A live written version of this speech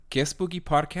Guest Spooky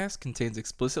Podcast contains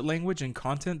explicit language and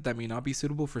content that may not be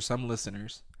suitable for some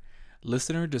listeners.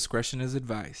 Listener discretion is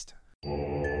advised.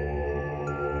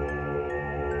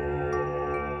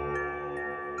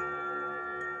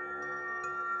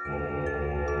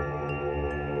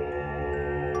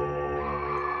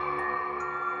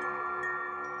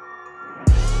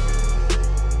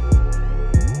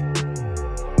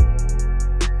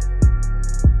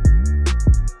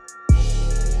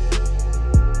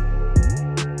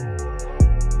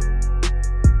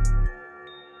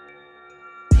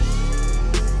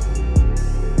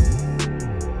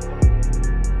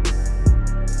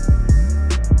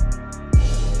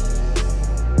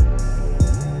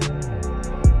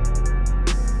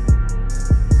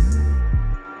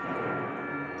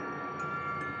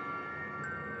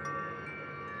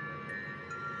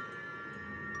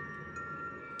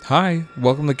 Hi,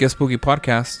 welcome to Guest Spooky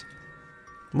Podcast.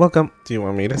 Welcome. Do you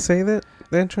want me to say the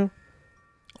intro?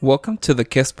 Welcome to the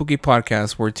Guest Spooky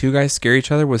Podcast, where two guys scare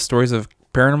each other with stories of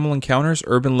paranormal encounters,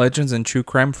 urban legends, and true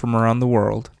crime from around the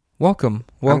world. Welcome.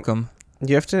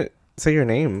 You have to say your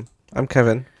name. I'm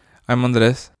Kevin. I'm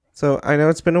Andres. So I know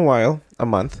it's been a while, a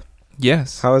month.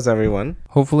 Yes. How is everyone?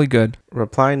 Hopefully good.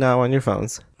 Reply now on your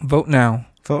phones. Vote now.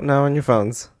 Vote now on your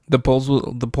phones. The polls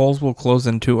will close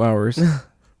in 2 hours.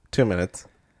 2 minutes.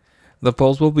 The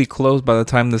polls will be closed by the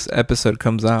time this episode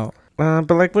comes out. But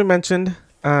like we mentioned,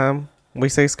 we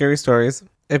say scary stories.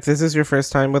 If this is your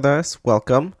first time with us,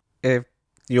 welcome. If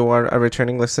you are a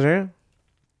returning listener,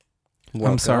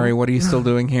 welcome. I'm sorry, what are you still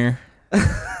doing here?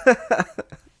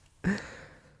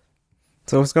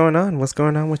 So what's going on? What's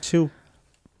going on with you?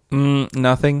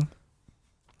 Nothing.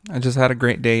 I just had a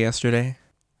great day yesterday.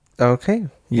 Okay.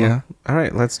 Yeah. Well, all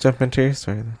right, let's jump into your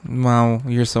story then. Wow,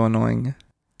 you're so annoying.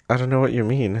 I don't know what you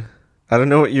mean. I don't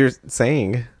know what you're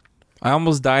saying. I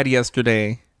almost died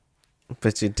yesterday.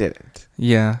 But you didn't.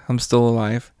 Yeah, I'm still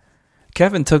alive.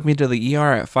 Kevin took me to the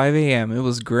ER at 5 a.m. It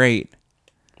was great.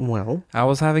 Well. I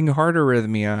was having heart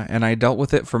arrhythmia, and I dealt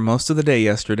with it for most of the day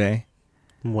yesterday.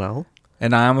 Well.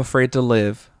 And I am afraid to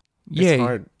live. Yay. It's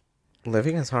hard.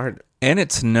 Living is hard. And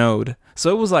it snowed.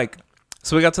 So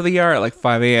we got to the ER at like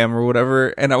 5 a.m. or whatever,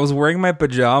 and I was wearing my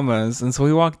pajamas, and so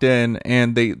we walked in,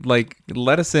 and they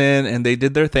let us in, and they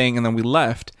did their thing, and then we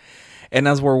left. And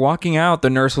as we're walking out, the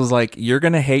nurse was like, "You're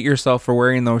gonna hate yourself for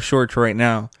wearing those shorts right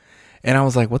now." And I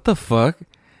was like, "What the fuck?"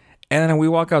 And then we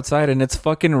walk outside, and it's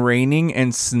fucking raining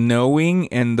and snowing,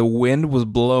 and the wind was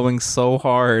blowing so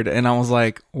hard, and I was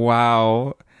like,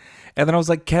 "Wow." And then I was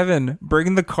like, "Kevin,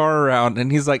 bring the car around."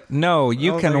 And he's like, "No,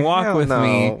 you can walk with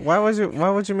me." Why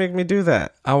would you make me do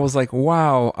that? I was like,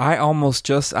 "Wow, I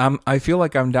feel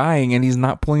like I'm dying," and he's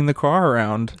not pulling the car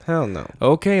around. Hell no.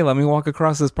 Okay, let me walk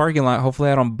across this parking lot.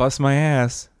 Hopefully I don't bust my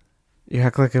ass. You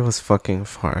act like it was fucking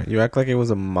far. You act like it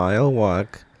was a mile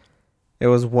walk. It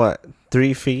was what,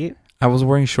 3 feet? I was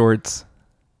wearing shorts.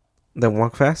 Then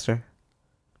walk faster.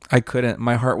 I couldn't.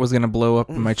 My heart was going to blow up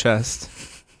in my chest.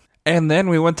 And then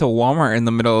we went to Walmart in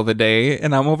the middle of the day,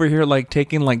 and I'm over here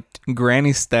taking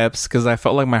granny steps because I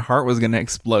felt like my heart was gonna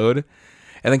explode.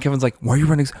 And then Kevin's like, "Why are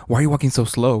you walking so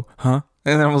slow, huh?"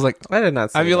 And then I was like, I did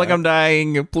not say "I feel like that. I'm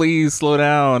dying. Please slow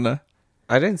down."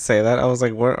 I didn't say that. I was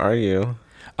like, where are you?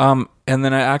 And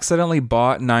then I accidentally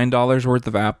bought $9 worth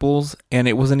of apples, and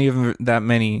it wasn't even that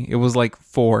many. It was like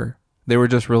 4. They were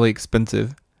just really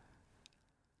expensive.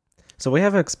 So we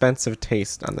have expensive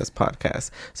taste on this podcast.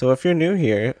 So if you're new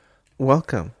here,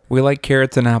 welcome. We like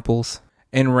carrots and apples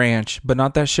and ranch, but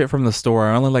not that shit from the store.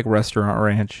 I only like restaurant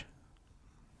ranch.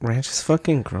 Ranch is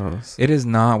fucking gross. It is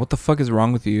not. What the fuck is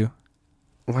wrong with you?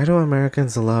 Why do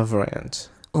Americans love ranch?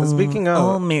 Speaking of...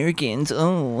 all Americans,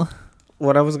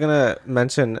 what I was gonna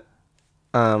mention,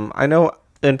 I know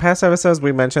in past episodes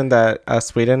we mentioned that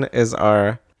Sweden is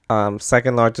our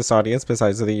second largest audience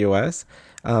besides the US,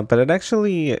 but it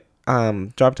actually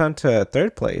dropped down to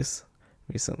 3rd place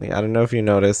recently. I don't know if you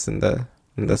noticed in the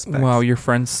specs. Wow, your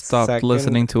friend stopped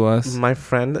listening to us. My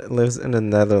friend lives in the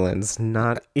Netherlands,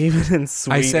 not even in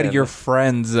Sweden. I said your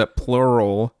friends,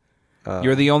 plural.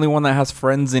 You're the only one that has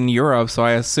friends in Europe, so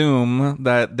I assume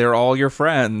that they're all your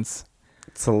friends.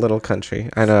 It's a little country.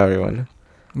 I know everyone.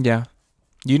 Yeah.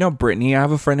 You know Brittany? I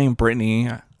have a friend named Brittany.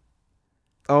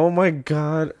 Oh my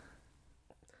god.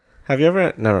 Have you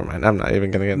ever... Never mind. I'm not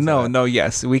even going to get into that. No,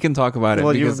 yes. We can talk about it.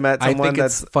 Well, you've met someone I think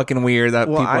it's fucking weird that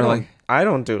people are like... I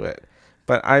don't do it.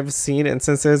 But I've seen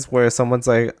instances where someone's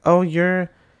like, "Oh, you're..."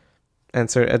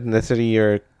 Answer ethnicity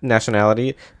or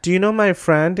nationality. "Do you know my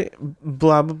friend?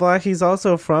 Blah, blah, blah. He's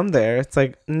also from there." It's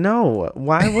like, no.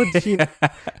 Why would he...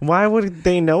 Why would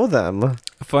they know them?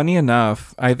 Funny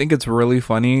enough, I think it's really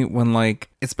funny when, like,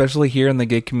 especially here in the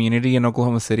gay community in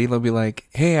Oklahoma City, they'll be like,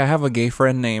 hey, I have a gay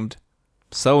friend named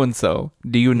so-and-so.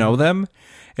 Do you know them?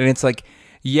 And it's like,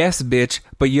 yes, bitch,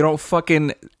 but you don't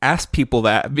fucking ask people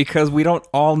that because we don't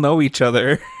all know each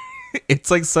other.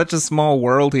 It's like such a small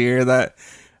world here that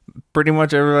pretty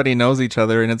much everybody knows each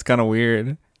other, and it's kind of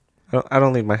weird. I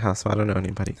don't leave my house, so I don't know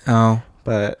anybody. Oh.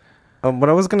 But what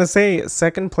I was going to say,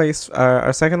 second place,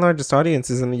 our second largest audience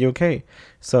is in the UK.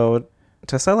 So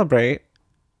to celebrate,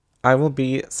 I will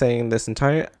be saying this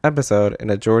entire episode in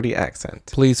a Geordie accent.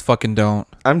 Please fucking don't.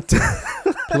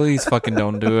 Please fucking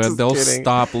don't do it. They'll kidding.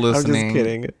 stop listening. I'm just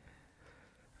kidding.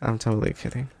 I'm totally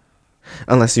kidding.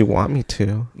 Unless you want me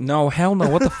to. No, hell no.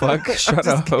 What the fuck? Shut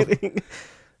up. Kidding.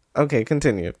 Okay,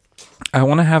 continue. I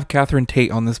want to have Catherine Tate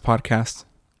on this podcast.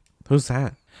 Who's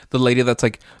that? The lady that's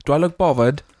like, do I look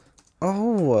bothered?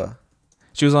 Oh.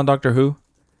 She was on Doctor Who.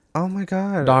 Oh my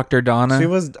god. Dr. Donna. She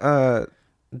was Donna.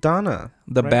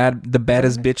 The right?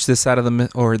 baddest bitch this side of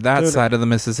the side of the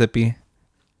Mississippi.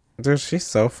 Dude, she's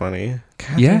so funny.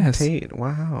 Catherine Yes. Tate.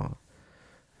 Wow.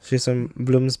 She's from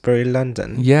Bloomsbury,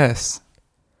 London. Yes.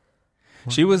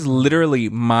 She was literally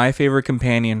my favorite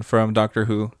companion from Doctor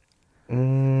Who.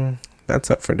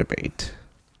 That's up for debate.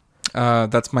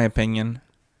 That's my opinion.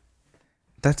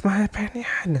 That's my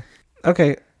opinion.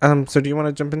 Okay. So do you want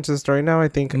to jump into the story now? I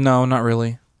think No, not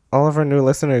really. all of our new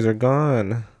listeners are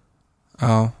gone.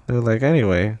 Oh. They're like,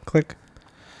 anyway, click.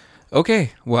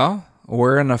 Okay, well,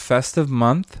 we're in a festive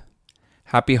month.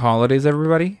 Happy holidays,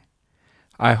 everybody.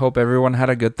 I hope everyone had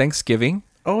a good Thanksgiving.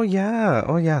 Oh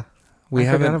yeah. We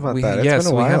haven't forgot about that. It's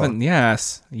been a while. we haven't.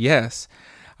 Yes.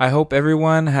 I hope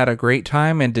everyone had a great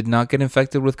time and did not get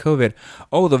infected with COVID.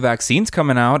 Oh, the vaccine's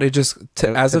coming out. It just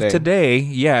as of today,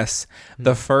 yes,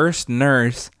 the first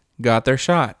nurse got their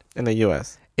shot in the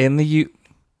U.S.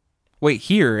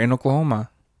 Here in Oklahoma.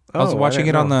 I was watching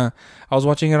it on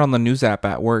the news app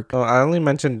at work. Oh, I only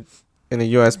mentioned in the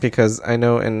U.S. because I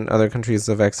know in other countries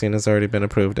the vaccine has already been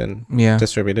approved and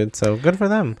distributed. So good for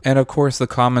them. And of course, the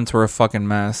comments were a fucking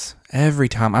mess. Every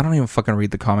time. I don't even fucking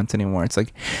read the comments anymore. It's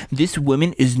like, this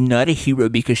woman is not a hero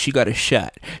because she got a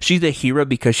shot. She's a hero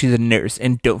because she's a nurse.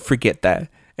 And don't forget that.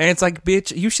 And it's like,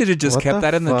 bitch, you should have just kept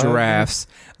that in the drafts.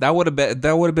 That would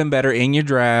have been better in your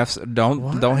drafts.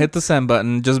 Don't hit the send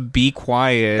button. Just be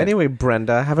quiet. Anyway,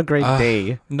 Brenda, have a great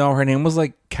day. No, her name was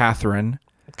like Catherine.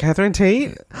 Catherine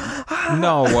Tate?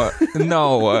 No,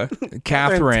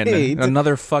 Catherine. Tate.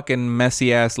 Another fucking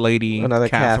messy ass lady. Another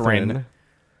Catherine.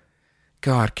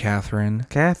 God, Catherine.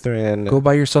 Catherine. Go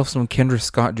buy yourself some Kendra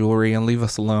Scott jewelry and leave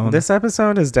us alone. This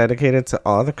episode is dedicated to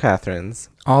all the Catherines.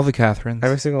 All the Catherines.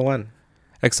 Every single one.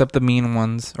 Except the mean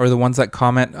ones, or the ones that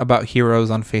comment about heroes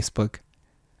on Facebook.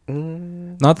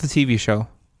 Not the TV show.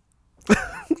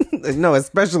 No,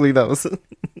 especially those.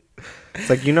 It's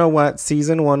like, you know what?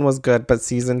 Season 1 was good, but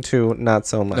season 2, not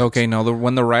so much. Okay, no.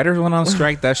 When the writers went on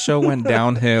strike, that show went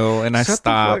downhill, and I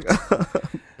stopped.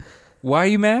 Why are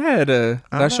you mad?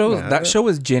 That show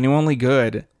is genuinely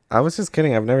good. I was just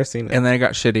kidding. I've never seen it. And then it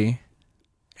got shitty.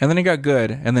 And then it got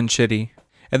good, and then shitty.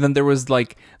 And then there was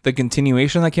like the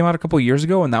continuation that came out a couple years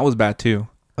ago, and that was bad too.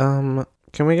 Can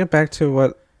we get back to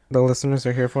what the listeners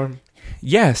are here for?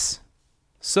 Yes.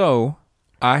 So,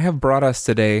 I have brought us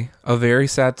today a very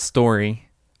sad story,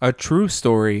 a true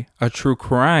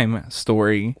crime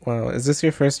story. Wow, is this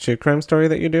your first true crime story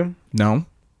that you do? No.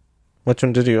 Which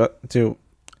one did you do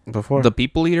before? The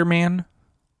People Eater Man.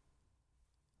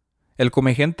 El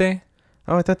Come Gente.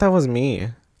 Oh, I thought that was me.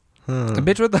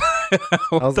 Bitch, what the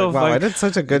I was like, wow, I did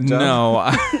such a good job.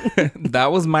 No,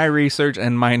 that was my research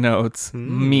and my notes.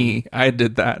 Me, I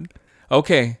did that.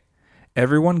 Okay,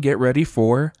 everyone get ready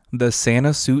for the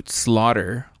Santa Suit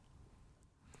Slaughter.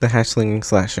 The hash-slinging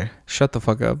slasher. Shut the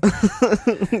fuck up.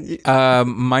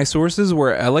 My sources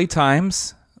were LA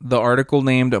Times, the article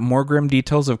named More Grim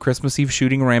Details of Christmas Eve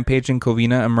Shooting Rampage in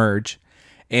Covina Emerge,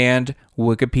 and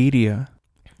Wikipedia.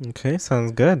 Okay,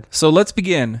 sounds good. So let's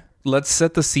begin. Let's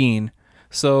set the scene.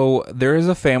 So there is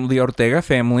a family, the Ortega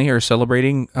family, are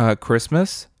celebrating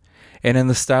Christmas. And in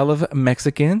the style of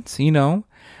Mexicans,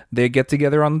 they get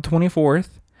together on the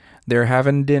 24th. They're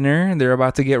having dinner. They're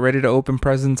about to get ready to open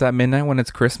presents at midnight when it's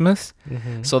Christmas.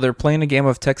 Mm-hmm. So they're playing a game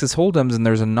of Texas Hold'ems, and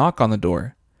there's a knock on the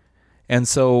door. And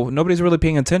so nobody's really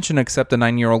paying attention except the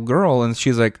 9-year-old girl. And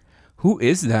she's like, who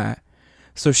is that?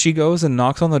 So she goes and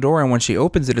knocks on the door. And when she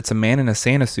opens it, it's a man in a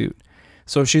Santa suit.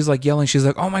 So she's like yelling. She's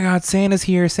like, oh my God, Santa's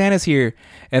here. Santa's here.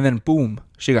 And then boom,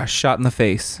 she got shot in the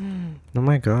face. Oh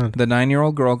my God. The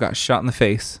 9-year-old girl got shot in the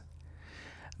face.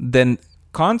 Then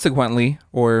consequently,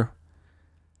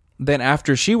 then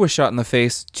after she was shot in the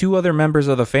face, 2 other members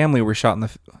of the family were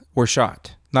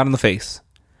shot. not in the face,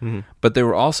 but they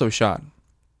were also shot.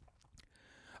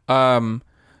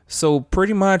 So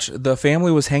pretty much the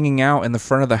family was hanging out in the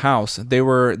front of the house.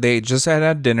 They just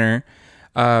had dinner.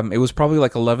 It was probably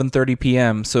like 11:30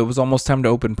 p.m. So it was almost time to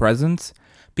open presents.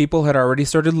 People had already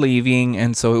started leaving,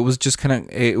 and so it was just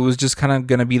kind of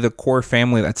gonna be the core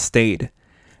family that stayed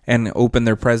and opened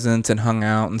their presents and hung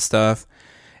out and stuff.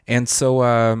 And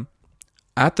so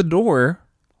at the door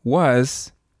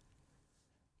was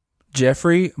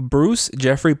Bruce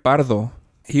Jeffrey Pardo.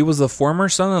 He was the former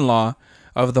son-in-law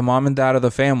of the mom and dad of the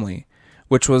family,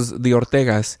 which was the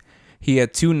Ortegas. He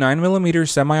had 2 9mm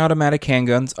semi-automatic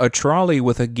handguns, a trolley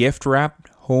with a gift-wrapped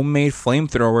homemade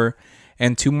flamethrower,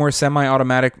 and 2 more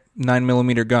semi-automatic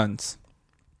 9mm guns.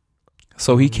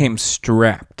 So he came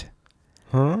strapped.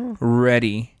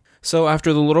 Ready. So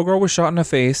after the little girl was shot in the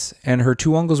face and her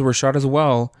 2 uncles were shot as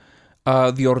well,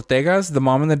 the Ortegas, the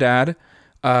mom and the dad,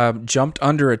 jumped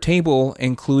under a table,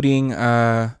 including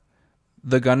the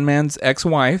gunman's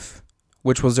ex-wife,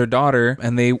 which was their daughter,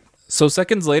 and so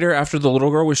seconds later, after the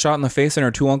little girl was shot in the face and her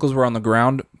 2 uncles were on the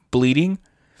ground bleeding,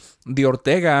 the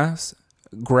Ortegas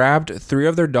grabbed 3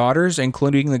 of their daughters,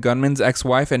 including the gunman's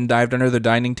ex-wife, and dived under the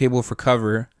dining table for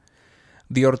cover.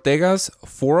 The Ortegas,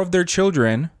 4 of their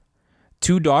children,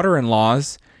 2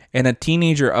 daughter-in-laws, and a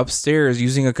teenager upstairs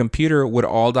using a computer would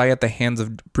all die at the hands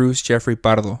of Bruce Jeffrey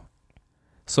Pardo.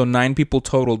 So 9 people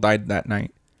total died that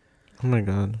night. Oh my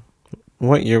god.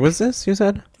 What year was this, you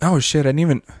said? Oh shit, I didn't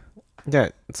even... Yeah,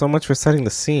 so much for setting the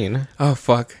scene. Oh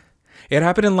fuck. It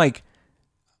happened in like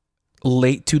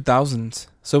late 2000s.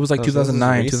 So it was like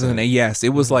 2009, 2008. Yes, it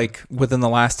was like within the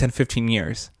last 10, 15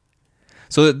 years.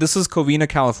 So this is Covina,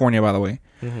 California, by the way.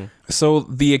 So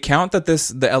the account that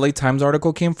the LA Times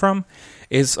article came from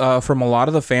is from a lot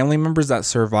of the family members that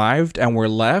survived and were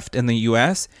left in the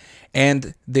U.S.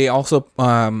 And they also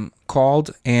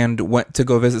called and went to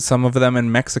go visit some of them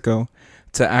in Mexico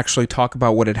to actually talk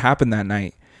about what had happened that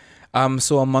night.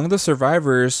 So among the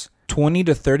survivors, 20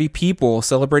 to 30 people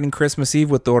celebrating Christmas Eve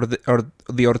with the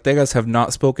Ortegas have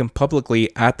not spoken publicly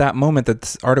at that moment that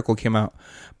this article came out.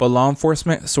 But law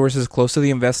enforcement sources close to the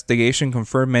investigation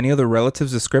confirmed many of the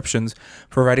relatives' descriptions,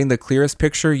 providing the clearest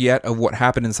picture yet of what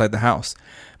happened inside the house.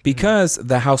 Because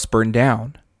the house burned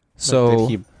down. So did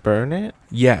he burn it?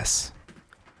 Yes.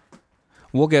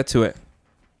 We'll get to it.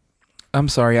 I'm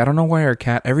sorry, I don't know why our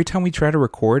cat, every time we try to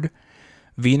record,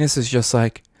 Venus is just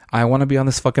like, I want to be on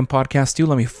this fucking podcast too.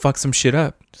 Let me fuck some shit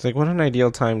up. It's like, what an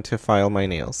ideal time to file my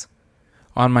nails.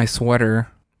 On my sweater.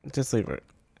 Just leave it.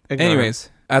 Anyways,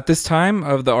 at this time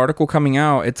of the article coming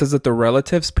out, it says that the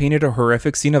relatives painted a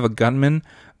horrific scene of a gunman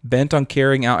bent on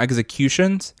carrying out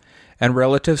executions and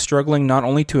relatives struggling not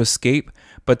only to escape,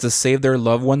 but to save their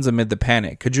loved ones amid the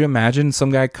panic. Could you imagine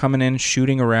some guy coming in,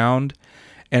 shooting around,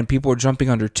 and people are jumping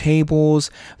under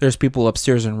tables? There's people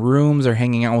upstairs in rooms. They're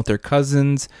hanging out with their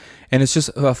cousins. And it's just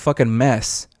a fucking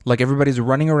mess. Like everybody's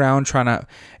running around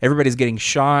everybody's getting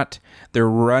shot. They're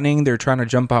running. They're trying to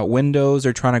jump out windows.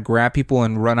 They're trying to grab people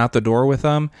and run out the door with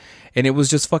them. And it was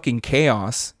just fucking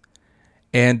chaos.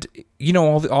 And, you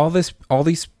know,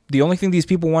 the only thing these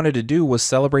people wanted to do was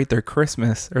celebrate their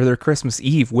Christmas or their Christmas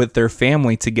Eve with their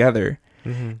family together.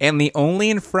 And the only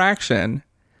infraction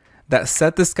that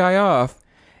set this guy off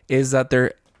is that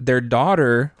their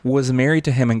daughter was married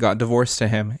to him and got divorced to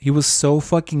him. He was so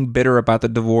fucking bitter about the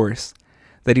divorce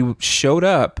that he showed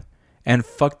up and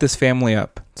fucked this family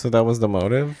up. So that was the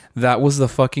motive? That was the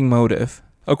fucking motive.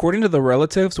 According to the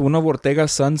relatives, one of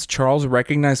Ortega's sons, Charles,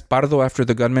 recognized Pardo after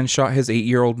the gunman shot his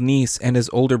 8-year-old niece and his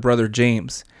older brother,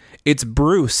 James. It's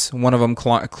Bruce, one of them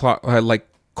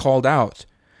called out.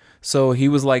 So he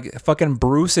was like, fucking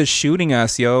Bruce is shooting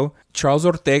us, yo. Charles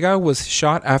Ortega was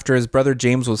shot after his brother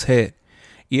James was hit.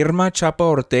 Irma Chapa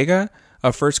Ortega,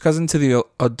 a first cousin to the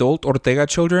adult Ortega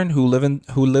children who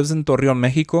lives in Torreon,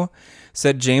 Mexico,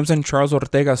 said James and Charles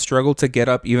Ortega struggled to get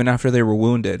up even after they were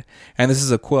wounded. And this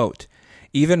is a quote.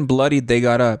 Even bloodied, they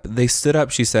got up. They stood up,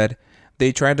 she said.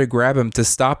 They tried to grab him to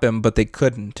stop him, but they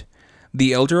couldn't.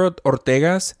 The elder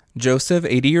Ortegas, Joseph,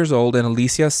 80 years old, and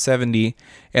Alicia, 70,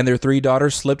 and their 3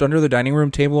 daughters slipped under the dining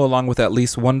room table along with at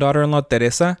least one daughter-in-law,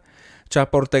 Teresa,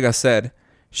 Chapa Ortega said.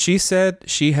 She said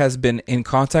she has been in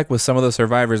contact with some of the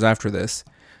survivors after this.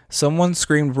 Someone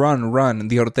screamed, "Run, run."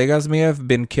 The Ortegas may have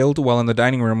been killed while in the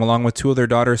dining room along with 2 of their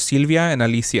daughters, Silvia and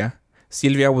Alicia.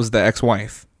 Silvia was the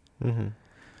ex-wife.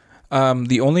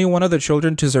 The only one of the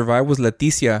children to survive was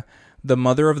Leticia, the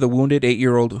mother of the wounded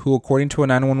 8-year-old, who, according to a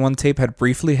 911 tape, had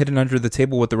briefly hidden under the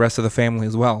table with the rest of the family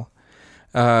as well.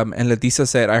 And Leticia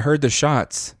said, "I heard the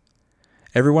shots.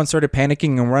 Everyone started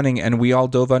panicking and running, and we all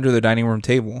dove under the dining room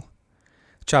table."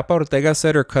 Chapa Ortega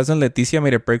said her cousin Leticia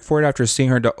made a break for it after seeing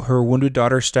her wounded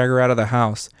daughter stagger out of the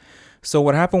house. So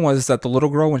what happened was that the little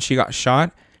girl, when she got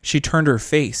shot, she turned her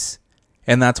face.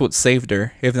 And that's what saved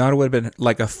her. If not, it would have been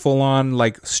like a full-on,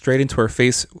 like, straight into her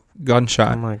face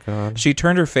gunshot. Oh, my God. She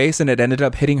turned her face, and it ended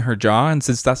up hitting her jaw. And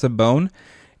since that's a bone,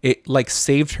 it, like,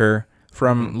 saved her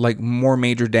from, like, more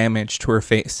major damage to her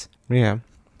face. Yeah.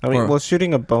 I mean, well,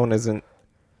 shooting a bone isn't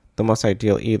the most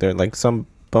ideal either. Like, some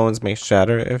bones may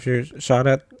shatter if you're shot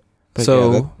at. But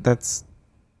so yeah,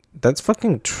 that's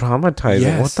fucking traumatizing.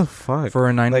 Yes, what the fuck? For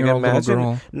a 9-year-old little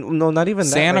girl. No, not even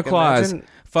that. Santa Claus.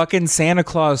 Fucking Santa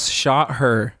Claus shot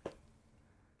her.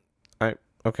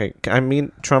 Okay. I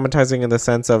mean, traumatizing in the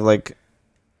sense of, like,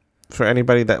 for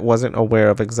anybody that wasn't aware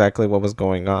of exactly what was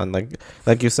going on.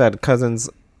 Like you said, cousins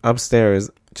upstairs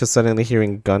just suddenly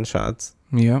hearing gunshots.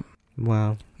 Yep.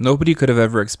 Wow. Nobody could have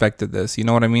ever expected this. You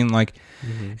know what I mean? Like,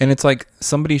 and it's like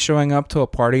somebody showing up to a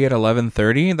party at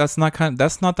 11:30. That's not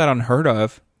that unheard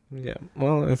of. Yeah.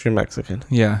 Well, if you're Mexican.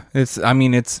 Yeah.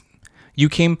 You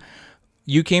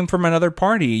came from another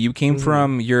party. You came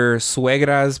from your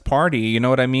suegra's party. You know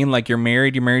what I mean? Like, you're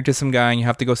married to some guy and you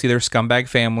have to go see their scumbag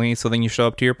family. So then you show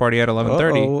up to your party at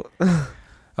 11:30.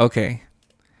 Okay.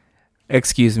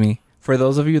 Excuse me. For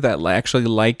those of you that actually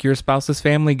like your spouse's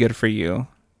family, good for you.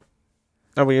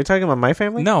 Oh, were you talking about my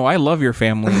family? No, I love your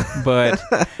family, but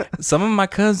some of my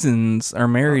cousins are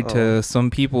married to some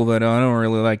people that I don't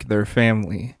really like their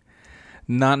family.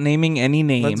 Not naming any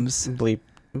names. Let's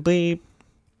bleep.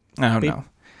 I don't know.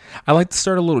 I like to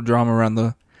start a little drama around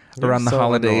the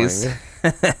holidays.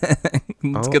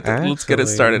 Let's get it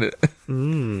started.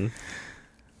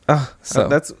 So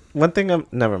that's one thing.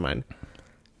 Never mind.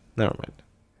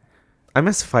 I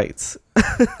miss fights.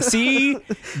 See,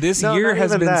 this year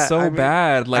has been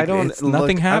bad. Like,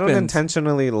 nothing happens. I don't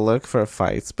intentionally look for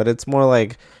fights, but it's more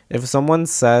like if someone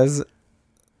says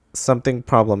something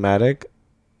problematic,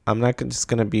 I'm not just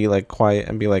going to be like quiet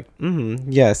and be like,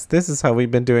 yes, this is how we've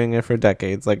been doing it for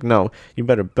decades. Like, no, you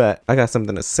better bet I got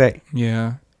something to say.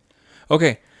 Yeah.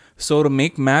 Okay. So to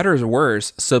make matters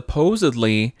worse,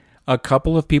 supposedly a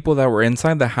couple of people that were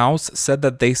inside the house said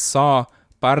that they saw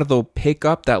Pardo pick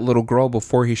up that little girl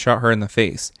before he shot her in the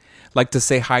face. Like, to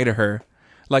say hi to her.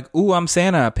 Like, ooh, I'm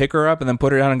Santa. Pick her up and then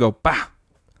put her down and go, bah!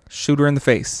 Shoot her in the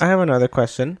face. I have another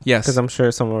question. Yes. Because I'm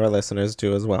sure some of our listeners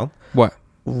do as well. What?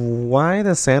 Why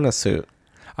the Santa suit?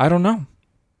 I don't know.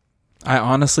 I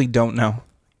honestly don't know.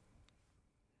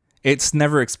 It's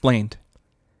never explained.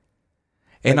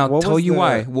 And Like, I'll tell you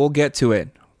why. We'll get to it.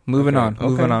 Moving on.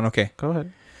 Okay. Go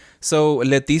ahead. So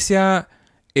Leticia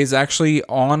is actually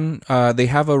on, they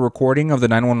have a recording of the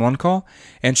 911 call,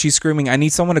 and she's screaming, I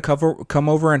need someone to come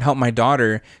over and help my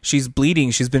daughter. She's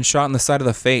bleeding. She's been shot in the side of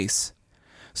the face.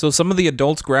 So some of the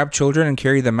adults grabbed children and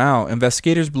carried them out.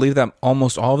 Investigators believe that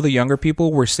almost all of the younger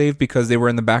people were saved because they were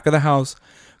in the back of the house,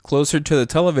 closer to the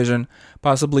television,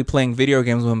 possibly playing video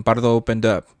games when Pardo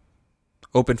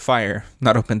opened fire,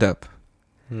 not opened up.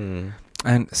 And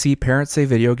see, parents say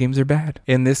video games are bad.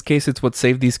 In this case, it's what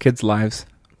saved these kids' lives.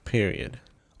 Period.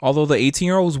 Although the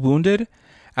 18-year-old was wounded,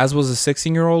 as was a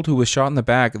 16-year-old who was shot in the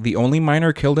back, the only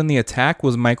minor killed in the attack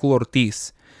was Michael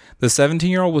Ortiz. The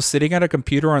 17-year-old was sitting at a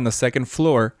computer on the second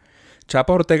floor.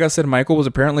 Chapa Ortega said Michael was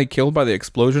apparently killed by the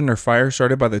explosion or fire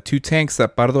started by the two tanks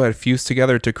that Pardo had fused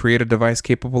together to create a device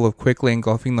capable of quickly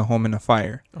engulfing the home in a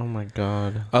fire. Oh my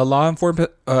God. A law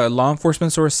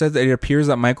enforcement source said that it appears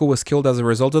that Michael was killed as a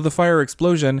result of the fire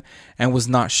explosion and was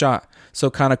not shot. So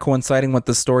kind of coinciding with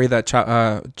the story that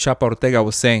Chapa Ortega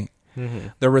was saying.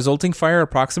 The resulting fire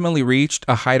approximately reached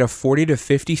a height of 40 to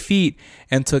 50 feet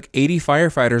and took 80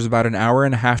 firefighters about an hour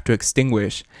and a half to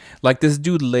extinguish. Like, this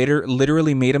dude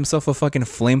literally made himself a fucking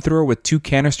flamethrower with 2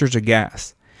 canisters of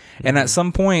gas. And at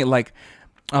some point, like,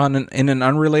 in an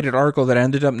unrelated article that I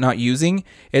ended up not using,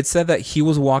 it said that he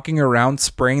was walking around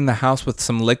spraying the house with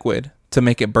some liquid to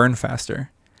make it burn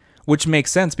faster. Which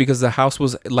makes sense because the house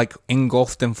was, like,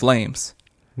 engulfed in flames.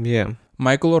 Yeah.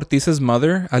 Michael Ortiz's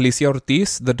mother, Alicia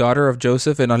Ortiz, the daughter of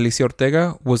Joseph and Alicia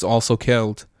Ortega, was also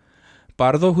killed.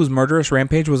 Pardo, whose murderous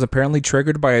rampage was apparently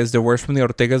triggered by his divorce from the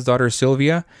Ortega's daughter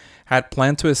Sylvia, had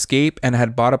planned to escape and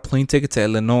had bought a plane ticket to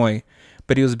Illinois,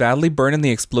 but he was badly burned in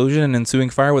the explosion and ensuing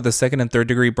fire with 2nd and 3rd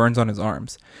degree burns on his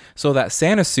arms. So that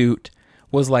Santa suit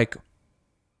was like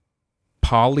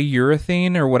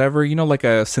polyurethane or whatever, you know, like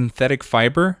a synthetic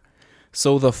fiber.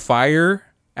 So the fire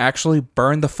actually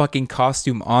burned the fucking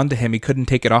costume onto him. He couldn't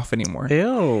take it off anymore.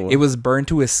 Ew. It was burned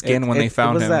to his skin when they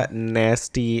found him. It was that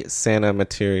nasty Santa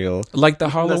material. Like the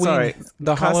Halloween...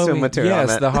 the costume Halloween material.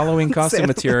 Yes, the Halloween costume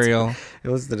material. It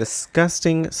was the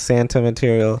disgusting Santa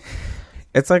material.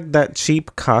 It's like that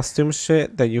cheap costume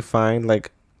shit that you find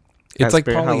like It's at like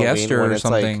Spirit Halloween, polyester when or it's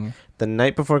like something. the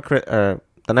night before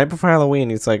the night before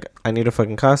Halloween. It's like, I need a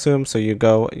fucking costume. So you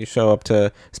show up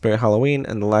to Spirit Halloween,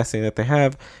 and the last thing that they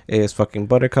have is fucking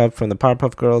Buttercup from the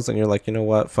Powerpuff Girls, and you're like, you know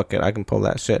what, fuck it, I can pull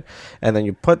that shit. And then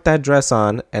you put that dress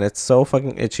on, and it's so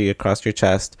fucking itchy across your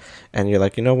chest, and you're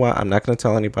like, you know what, I'm not gonna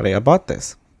tell anybody I bought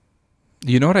this.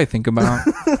 You know what I think about?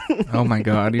 Oh my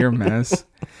god, you're a mess.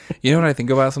 You know what I think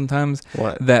about sometimes?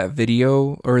 What? That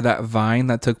video or that Vine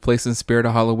that took place in Spirit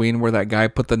of Halloween where that guy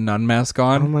put the nun mask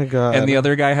on. Oh my god. And the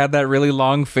other guy had that really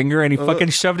long finger and he fucking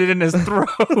shoved it in his throat.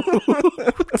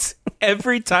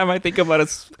 Every time I think about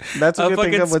That's what a you think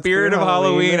fucking of with Spirit of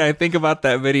Halloween, I think about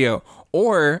that video.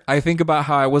 Or I think about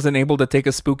how I wasn't able to take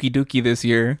a spooky dookie this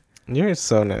year. You're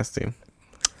so nasty.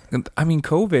 I mean,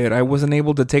 COVID. I wasn't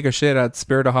able to take a shit at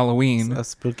Spirit of Halloween. A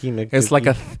spooky McDookie.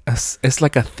 It's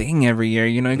like a thing every year.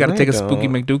 You know, you got to take a spooky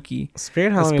McDookie.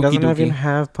 Spirit Halloween doesn't even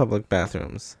have public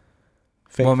bathrooms.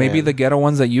 Well, maybe the ghetto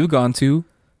ones that you've gone to.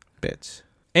 Bitch.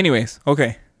 Anyways,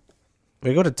 okay.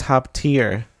 We go to top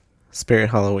tier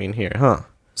Spirit Halloween here, huh?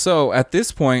 So at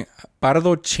this point,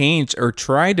 Pardo changed or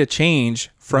tried to change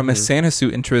from his Santa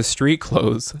suit into his street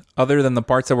clothes, other than the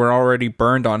parts that were already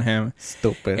burned on him.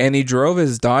 Stupid. And he drove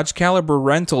his Dodge Caliber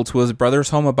rental to his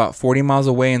brother's home about 40 miles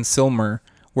away in Silmer,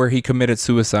 where he committed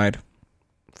suicide.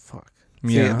 Fuck.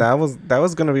 Yeah, See, that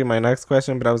was gonna be my next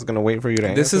question, but I was gonna wait for you to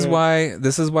answer.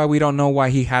 This is why we don't know why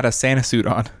he had a Santa suit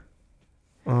on.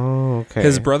 Oh, okay.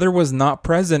 His brother was not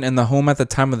present in the home at the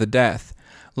time of the death.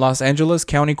 Los Angeles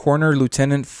County Coroner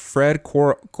Lieutenant Fred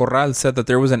Corral said that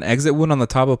there was an exit wound on the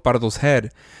top of Pardo's head,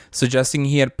 suggesting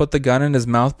he had put the gun in his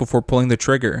mouth before pulling the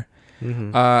trigger.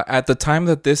 At the time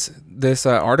that this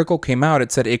article came out,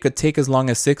 it said it could take as long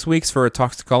as 6 weeks for a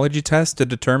toxicology test to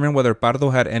determine whether Pardo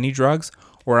had any drugs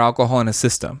or alcohol in his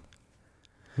system.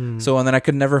 So, and then I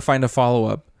could never find a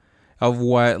follow-up of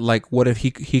what if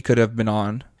he could have been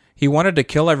on. He wanted to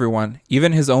kill everyone,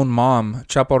 even his own mom,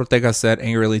 Chapa Ortega said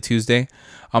angrily Tuesday.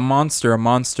 A monster.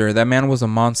 That man was a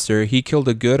monster. He killed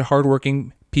a good,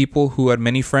 hardworking people who had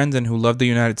many friends and who loved the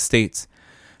United States.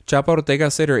 Chapa Ortega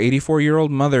said her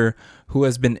 84-year-old mother, who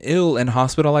has been ill and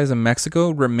hospitalized in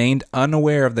Mexico, remained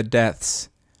unaware of the deaths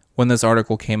when this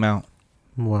article came out.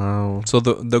 Wow. So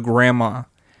the grandma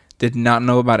did not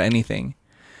know about anything.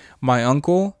 My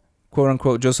uncle,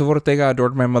 quote-unquote, Joseph Ortega,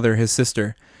 adored my mother, his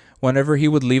sister. Whenever he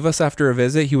would leave us after a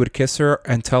visit, he would kiss her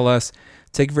and tell us,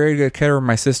 "Take very good care of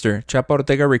my sister." Chapa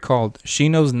Ortega recalled, "She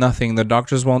knows nothing. The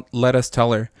doctors won't let us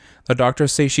tell her. The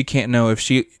doctors say she can't know. If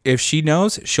she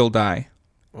knows, she'll die."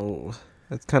 Oh,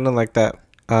 it's kind of like that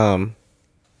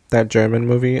that German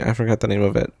movie. I forgot the name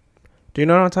of it. Do you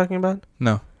know what I'm talking about?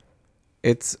 No.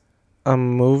 It's a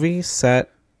movie set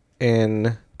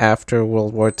in after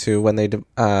World War II when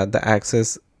the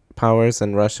Axis powers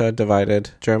in Russia divided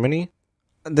Germany.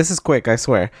 This is quick, I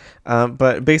swear.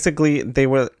 But basically, they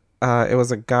were. It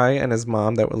was a guy and his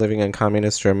mom that were living in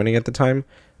communist Germany at the time.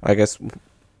 I guess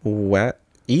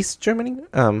East Germany.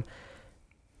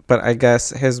 But I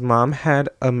guess his mom had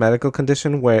a medical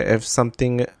condition where if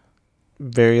something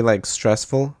very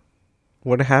stressful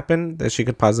would happen, that she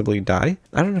could possibly die.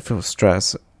 I don't know if it was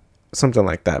stress, something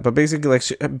like that. But basically,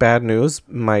 bad news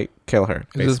might kill her.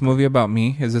 Basically. Is this movie about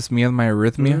me? Is this me and my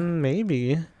arrhythmia?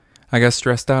 Maybe. I get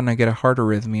stressed out and I get a heart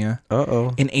arrhythmia.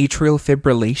 Uh-oh. An atrial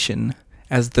fibrillation,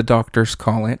 as the doctors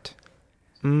call it.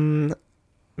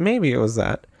 Maybe it was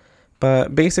that.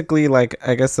 But basically,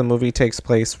 I guess the movie takes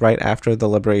place right after the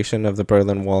liberation of the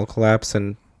Berlin Wall collapse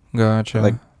and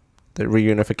gotcha. The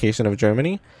reunification of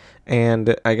Germany.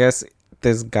 And I guess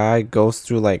this guy goes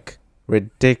through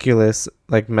ridiculous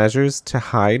measures to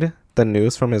hide the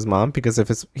news from his mom,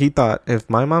 because he thought if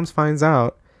my mom finds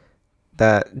out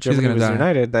that Germany was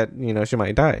united, that she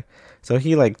might die. So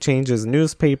he changes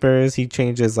newspapers, he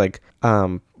changes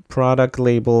product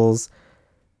labels,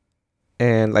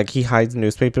 and he hides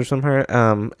newspapers from her.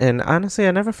 And honestly,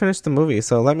 I never finished the movie,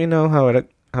 so let me know how it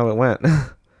went.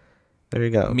 There you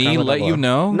go. Me let you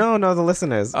know? No, the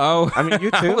listeners. Oh, I mean,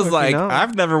 you too. I was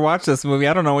I've never watched this movie.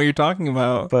 I don't know what you're talking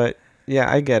about. But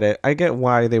yeah, I get it. I get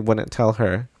why they wouldn't tell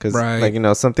her,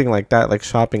 because something like that,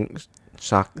 shocking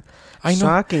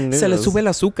news. Se le sube el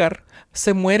azúcar.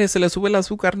 Se muere, se le sube el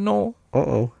azúcar. No.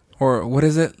 Uh-oh. Or what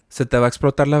is it? Se te va a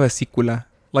explotar la vesícula.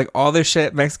 All this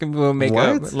shit Mexican people make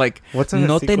up. What's a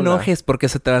no vesícula? te enojes porque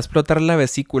se te va a explotar la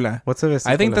vesícula. What's a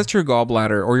vesícula? I think that's your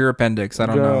gallbladder or your appendix. I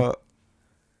don't know.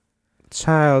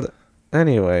 Child.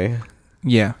 Anyway.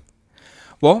 Yeah.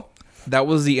 Well, that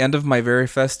was the end of my very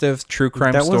festive true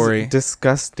crime story. That was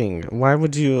disgusting. Why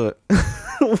would you...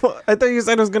 I thought you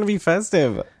said it was going to be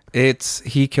festive.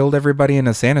 He killed everybody in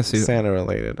a Santa suit. Santa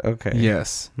related. Okay.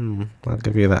 Yes. I'll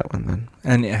give you that one then.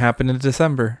 And it happened in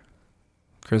December.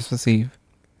 Christmas Eve.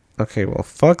 Okay, well,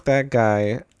 fuck that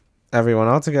guy. Everyone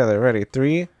all together. Ready?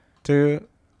 3, 2.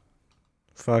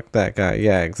 Fuck that guy.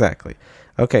 Yeah, exactly.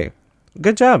 Okay.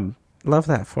 Good job. Love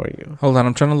that for you. Hold on,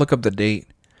 I'm trying to look up the date.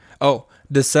 Oh,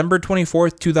 December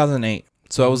 24th, 2008.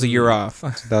 So I was a year off.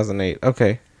 2008.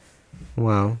 Okay.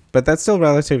 Wow. But that's still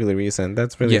relatively recent.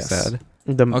 That's really sad.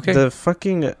 The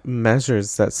fucking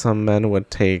measures that some men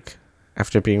would take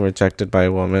after being rejected by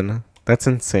a woman. That's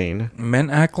insane. Men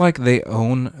act like they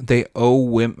owe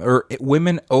women, or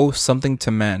women owe something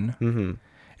to men. Mm-hmm.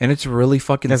 And it's really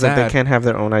fucking sad. Like they can't have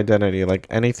their own identity. Like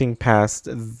anything past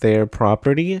their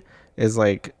property is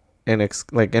like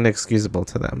inexcusable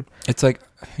to them. It's like,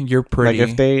 you're pretty. Like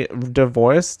if they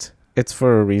divorced, it's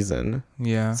for a reason.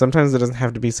 Yeah. Sometimes it doesn't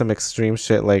have to be some extreme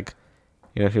shit like,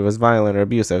 he was violent or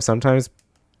abusive. Sometimes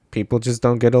people just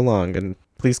don't get along, and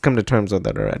please come to terms with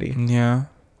that already. Yeah.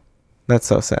 That's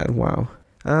so sad. Wow.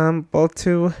 Well,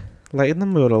 to lighten the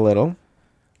mood a little.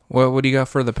 What do you got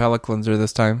for the palate cleanser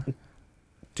this time?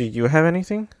 Do you have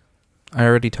anything? I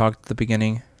already talked at the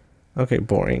beginning. Okay,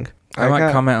 boring. I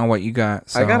might comment on what you got.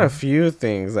 So. I got a few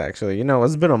things, actually.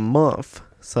 It's been a month,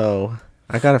 so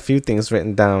I got a few things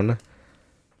written down.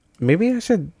 Maybe I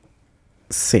should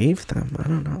save them. I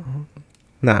don't know.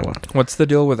 Nah, I won't. What's the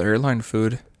deal with airline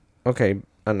food? Okay,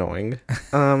 annoying.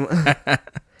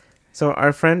 So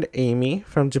our friend Amy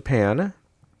from Japan.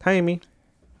 Hi, Amy.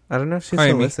 I don't know if she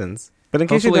still listens, but in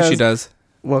case she does,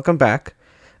 welcome back.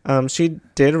 She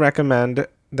did recommend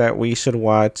that we should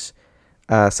watch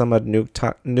some of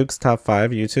Nuke's top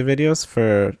 5 YouTube videos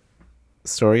for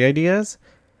story ideas.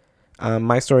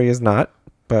 My story is not,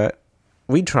 but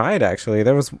we tried actually.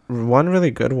 There was one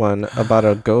really good one about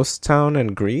a ghost town in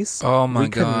Greece. Oh my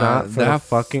god, that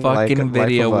fucking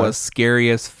video was scary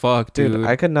as fuck, dude.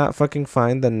 I could not fucking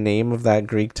find the name of that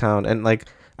Greek town, and like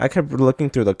I kept looking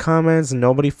through the comments,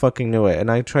 nobody fucking knew it, and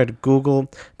I tried to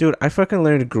Google. Dude, I fucking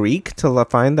learned Greek to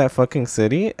find that fucking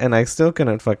city, and I still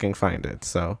couldn't fucking find it.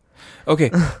 So. Okay,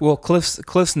 well,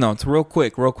 Cliff's notes, real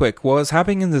quick. What was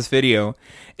happening in this video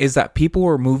is that people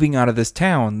were moving out of this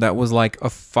town that was like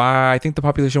I think the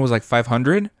population was like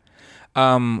 500.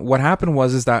 What happened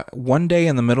is that one day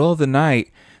in the middle of the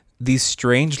night, these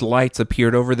strange lights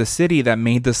appeared over the city that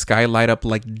made the sky light up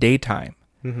like daytime.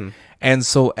 Mm-hmm. And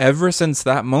so ever since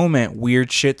that moment,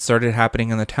 weird shit started happening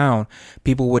in the town.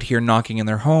 People would hear knocking in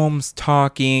their homes,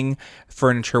 talking,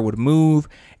 furniture would move.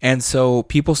 And so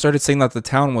people started saying that the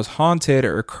town was haunted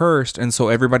or cursed. And so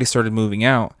everybody started moving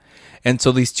out. And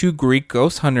so these 2 Greek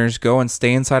ghost hunters go and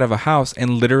stay inside of a house.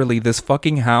 And literally this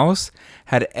fucking house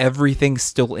had everything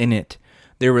still in it.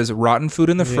 There was rotten food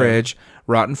in the fridge,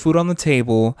 rotten food on the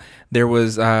table. There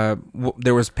was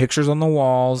pictures on the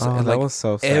walls. Oh, and that was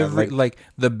so sad. Like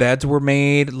the beds were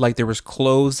made. Like there was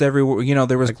clothes everywhere.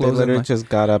 There was clothes. They literally just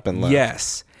got up and left.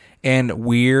 Yes. And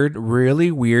really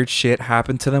weird shit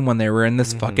happened to them when they were in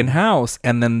this fucking house.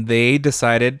 And then they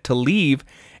decided to leave.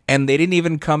 And they didn't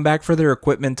even come back for their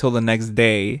equipment till the next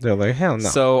day. They're like, hell no.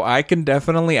 So I can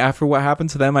definitely, after what happened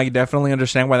to them, I definitely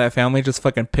understand why that family just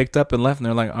fucking picked up and left. And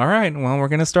they're like, all right, well, we're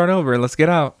going to start over. Let's get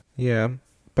out. Yeah.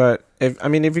 But if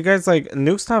you guys like,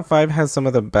 Nuke's Top 5 has some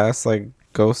of the best like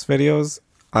ghost videos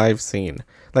I've seen.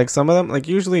 Like some of them, like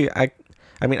usually I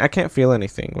can't feel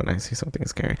anything when I see something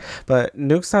scary. But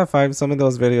Nuke's Top 5, some of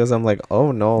those videos, I'm like,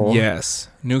 oh no. Yes.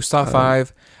 Nuke's Top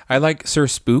 5. I like Sir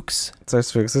Spooks. Sir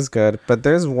Spooks is good. But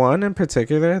there's one in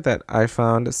particular that I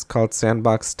found. It's called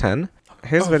Sandbox 10.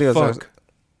 His videos are...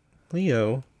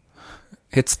 Leo.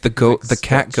 It's the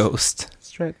cat ghost.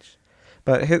 Stretch.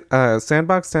 But his,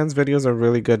 Sandbox 10's videos are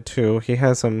really good too. He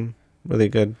has some really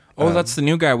good... that's the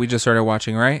new guy we just started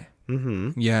watching, right?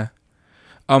 Mm-hmm. Yeah.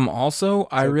 Also,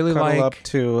 I really cuddle up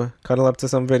to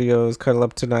some videos, cuddle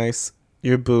up to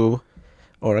your boo,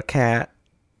 or a cat,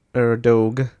 or a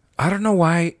dog. I don't know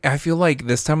why I feel like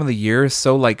this time of the year is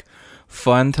so like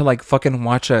fun to like fucking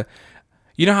watch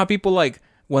you know how people like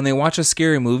when they watch a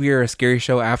scary movie or a scary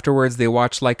show afterwards, they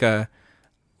watch like a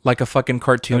fucking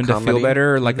cartoon to feel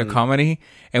better, or like a comedy,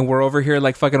 and we're over here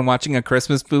like fucking watching a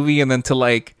Christmas movie, and then to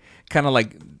like kind of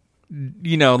like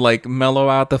like mellow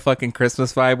out the fucking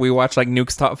Christmas vibe, we watch like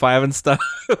Nuke's Top 5 and stuff.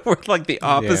 We're like the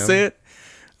opposite.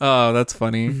 Yeah. Oh, that's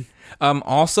funny.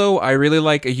 Also, I really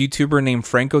like a YouTuber named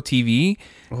Franco TV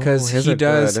because he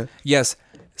does. Good. Yes,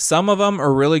 some of them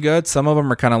are really good. Some of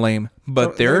them are kind of lame.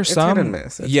 But there are some. Hit and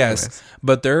miss. Yes,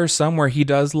 but there are some where he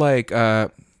does like.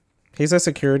 He's a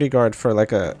security guard for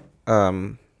like a.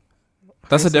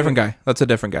 That's a different guy. That's a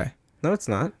different guy. No, it's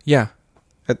not. Yeah.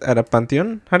 At a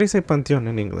pantheon? How do you say pantheon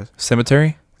in English?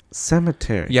 Cemetery.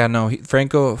 cemetery. Yeah, no,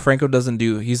 Franco doesn't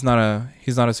do. He's not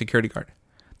a security guard.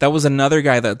 That was another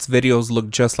guy that's videos look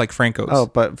just like Franco's. Oh,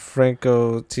 but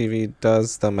Franco TV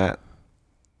does them at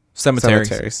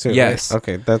cemeteries too. Yes. Right?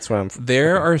 Okay, that's where I'm.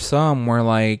 There are some where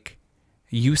like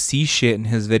you see shit in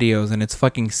his videos and it's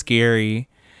fucking scary.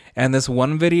 And this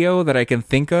one video that I can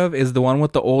think of is the one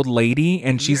with the old lady,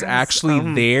 and she's actually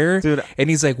there. Dude. And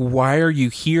he's like, "Why are you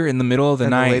here in the middle of the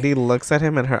night?" The lady looks at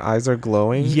him, and her eyes are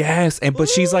glowing. Yes, but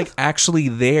she's like actually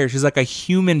there. She's like a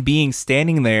human being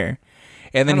standing there.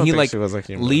 And then he like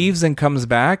leaves and comes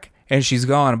back, and she's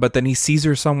gone. But then he sees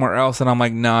her somewhere else, and I'm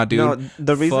like, "Nah, dude." No,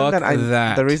 the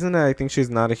reason that I think she's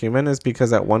not a human is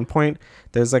because at one point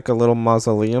there's like a little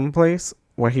mausoleum place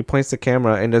where he points the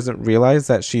camera and doesn't realize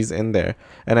that she's in there.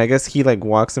 And I guess he like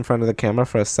walks in front of the camera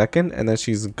for a second and then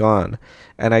she's gone.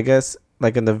 And I guess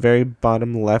like in the very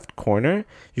bottom left corner,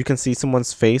 you can see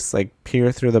someone's face like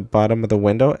peer through the bottom of the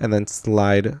window and then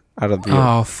slide out of view.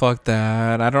 Oh, fuck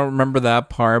that. I don't remember that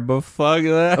part, but fuck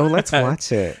that. Oh, let's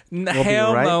watch it.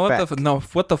 Hell no.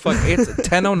 What the fuck? It's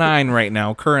 10:09 right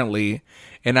now currently.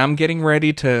 And I'm getting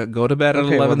ready to go to bed at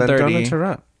 11:30. Well, then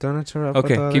don't interrupt.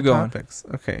 Okay, with keep going. Topics.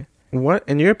 Okay. What,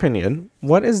 in your opinion,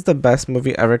 what is the best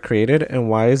movie ever created, and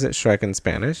why is it Shrek in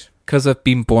Spanish? Because of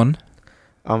Pimpon.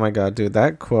 Oh my god, dude,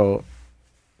 that quote.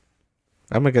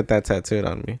 I'm gonna get that tattooed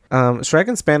on me. Shrek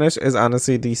in Spanish is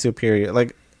honestly the superior.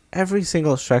 Like, every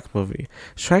single Shrek movie,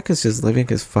 Shrek is just living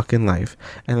his fucking life.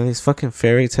 And then these fucking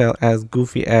fairy tale ass,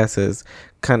 goofy asses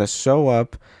kind of show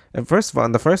up. And first of all,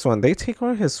 in the first one, they take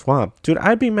over his swamp. Dude,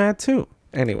 I'd be mad too.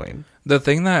 Anyway. The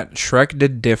thing that Shrek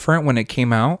did different when it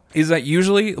came out is that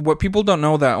usually what people don't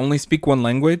know that only speak one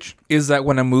language is that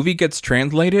when a movie gets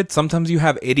translated, sometimes you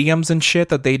have idioms and shit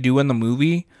that they do in the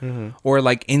movie or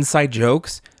like inside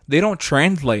jokes. They don't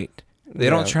translate.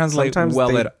 They don't translate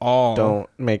well at all. Don't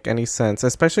make any sense,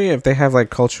 especially if they have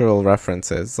like cultural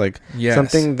references, like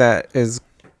something that is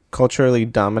culturally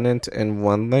dominant in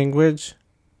one language,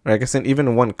 or I guess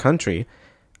even one country,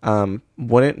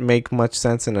 wouldn't make much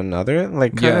sense in another.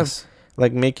 Like kind of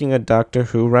like making a Doctor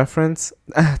Who reference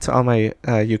to all my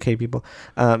UK people,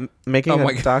 making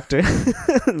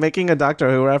a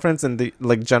Doctor Who reference in the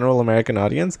like general American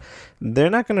audience, they're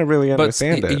not going to really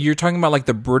understand it. You're talking about like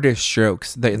the British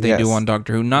jokes that they do on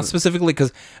Doctor Who, not specifically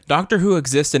because Doctor Who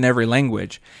exists in every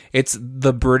language. It's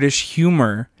the British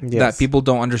humor that people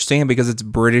don't understand because it's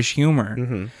British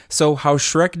humor. So how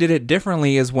Shrek did it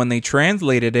differently is when they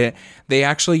translated it, they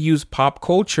actually used pop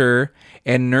culture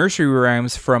and nursery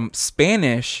rhymes from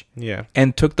Spanish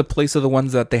and took the place of the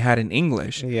ones that they had in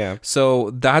English.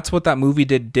 So that's what that movie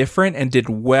did different and did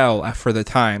well for the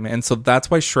time. And so that's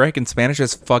why Shrek in Spanish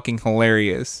is fucking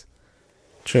hilarious.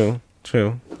 True.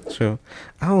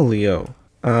 Oh, Leo.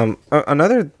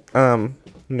 Another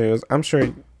news, I'm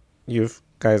sure you've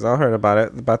guys all heard about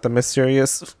it, about the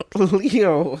mysterious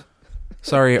Leo.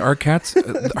 Sorry, our cats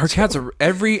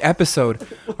every episode,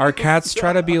 our cats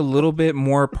try to be a little bit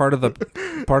more part of the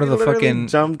fucking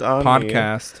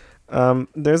podcast.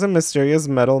 There's a mysterious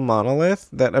metal monolith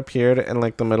that appeared in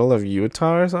like the middle of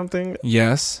Utah or something.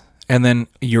 Yes, and then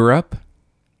Europe.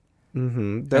 There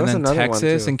and was then another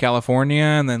Texas one and California,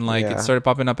 and then like it started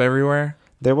popping up everywhere.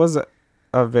 There was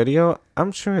a video.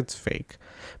 I'm sure it's fake,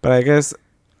 but I guess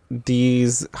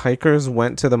these hikers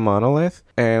went to the monolith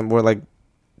and were like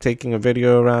taking a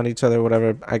video around each other,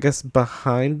 whatever. I guess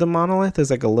behind the monolith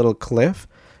is like a little cliff,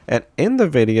 and in the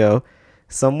video,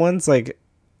 someone's like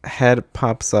head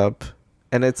pops up,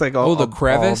 and it's like the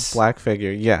crevice, all black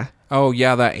figure. Yeah. Oh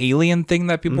yeah, that alien thing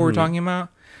that people were talking about.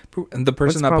 And the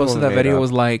person that posted that video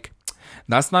was like,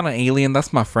 "That's not an alien.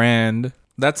 That's my friend."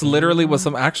 That's literally what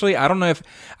some. Actually, I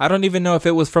don't even know if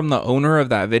it was from the owner of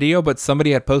that video, but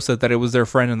somebody had posted that it was their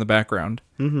friend in the background,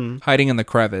 hiding in the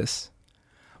crevice.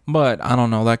 But I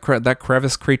don't know, that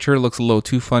crevice creature looks a little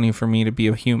too funny for me to be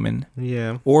a human.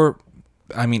 Yeah. Or,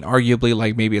 I mean, arguably,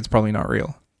 like maybe it's probably not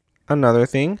real. Another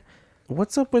thing,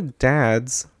 what's up with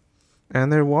dads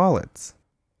and their wallets?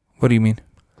 What do you mean?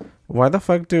 Why the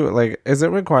fuck is it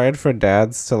required for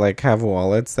dads to like have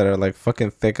wallets that are like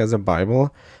fucking thick as a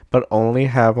Bible, but only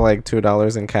have like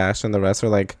 $2 in cash and the rest are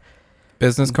like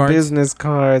business cards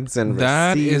and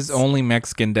that receipts? Is only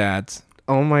Mexican dads.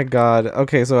 Oh my god.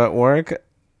 Okay, so at work,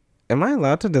 am I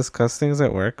allowed to discuss things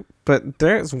at work? But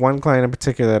there's one client in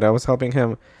particular that I was helping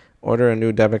him order a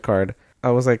new debit card.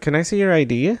 I was like, "Can I see your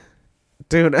ID?"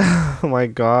 Dude, oh my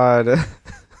god.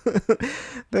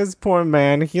 This poor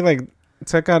man, he like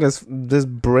took out this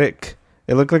brick.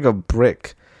 It looked like a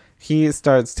brick. He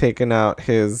starts taking out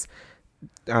his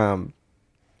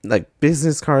like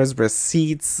business cards,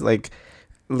 receipts, like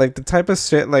the type of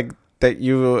shit like that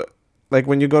you like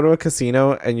when you go to a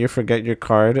casino and you forget your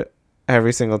card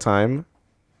every single time.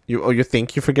 You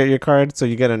think you forget your card, so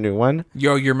you get a new one.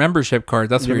 Your membership card.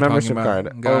 That's Your what you're membership talking about.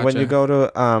 card. Gotcha. Or when you go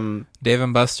to Dave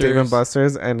and Buster's. Dave and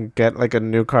Buster's and get like a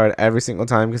new card every single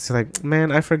time because you're like, man,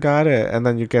 I forgot it, and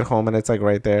then you get home and it's like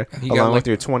right there You along got, with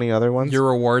your 20 other ones. Your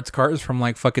rewards cards from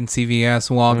like fucking CVS,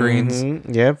 Walgreens.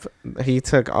 Mhm. Yep, he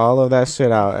took all of that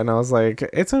shit out, and I was like,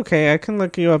 it's okay, I can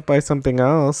look you up by something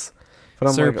else. But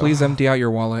I'm Sir, like, please "Ugh." empty out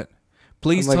your wallet.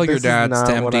 Please I'm like, tell your "This is dads not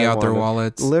to what empty I out their wanted."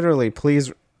 wallets. Literally,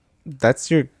 please. That's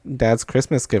your dad's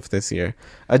Christmas gift this year.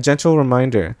 A gentle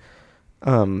reminder.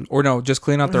 Or no, just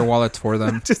clean out their wallets for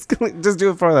them. just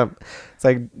do it for them. It's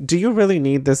like, do you really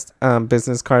need this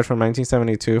business card from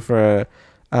 1972 for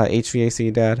a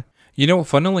HVAC, Dad? You know,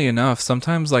 funnily enough,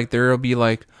 sometimes like there'll be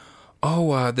like,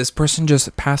 oh, this person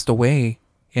just passed away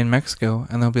in Mexico,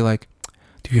 and they'll be like,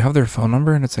 do you have their phone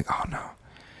number? And it's like, oh no.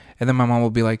 And then my mom will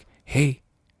be like, hey,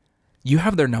 you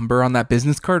have their number on that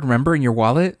business card, remember, in your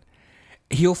wallet?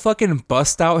 He'll fucking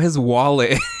bust out his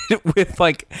wallet with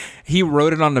like, he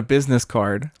wrote it on a business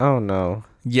card. Oh no.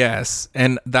 Yes.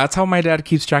 And that's how my dad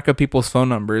keeps track of people's phone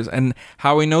numbers. And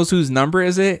how he knows whose number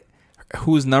it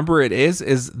is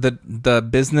the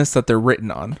business that they're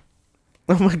written on.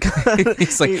 Oh my god.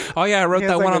 He's like, oh yeah, I wrote He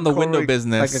that has, one like, on the window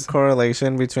business. Like a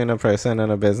correlation between a person and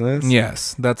a business.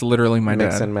 Yes, that's literally my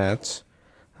Mix dad. and match.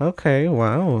 Okay,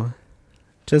 wow.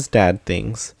 Just dad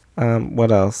things.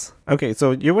 What else? Okay,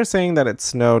 so you were saying that it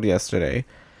snowed yesterday.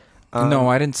 No,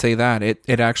 I didn't say that.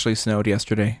 It actually snowed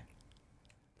yesterday.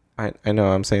 I know,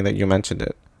 I'm saying that you mentioned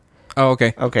it. Oh,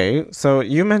 okay. Okay, so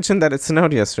you mentioned that it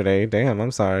snowed yesterday. Damn,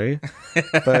 I'm sorry.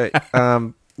 But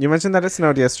you mentioned that it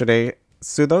snowed yesterday.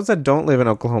 So those that don't live in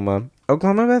Oklahoma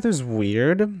weather's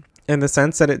weird in the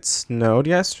sense that it snowed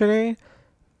yesterday,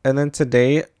 and then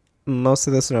today most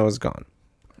of the snow is gone.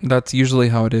 That's usually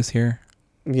how it is here.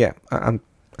 Yeah,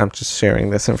 I'm just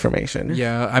sharing this information.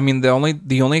 Yeah, I mean the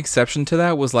only exception to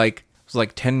that was like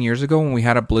 10 years ago when we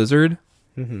had a blizzard.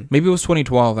 Mm-hmm. Maybe it was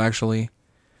 2012 actually.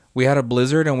 We had a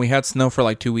blizzard and we had snow for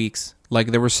like 2 weeks. Like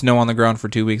there was snow on the ground for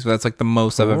 2 weeks. But that's like the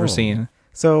most I've ever seen.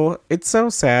 So it's so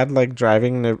sad, like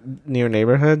driving near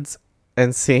neighborhoods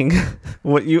and seeing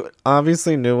what you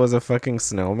obviously knew was a fucking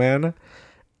snowman.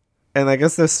 And I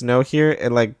guess the snow here,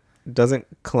 it like doesn't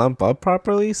clump up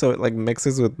properly, so it like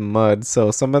mixes with mud.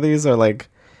 So some of these are like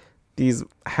these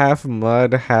half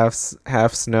mud,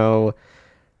 half snow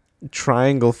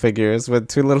triangle figures with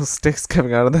two little sticks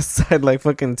coming out of the side like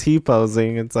fucking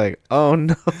T-posing. It's like, oh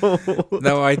no.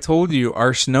 No, I told you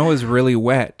our snow is really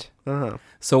wet. Uh-huh.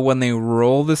 So when they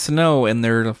roll the snow in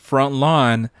their front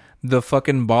lawn, the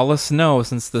fucking ball of snow,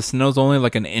 since the snow's only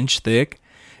like an inch thick,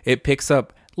 it picks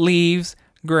up leaves,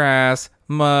 grass,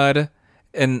 mud,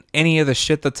 and any of the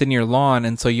shit that's in your lawn.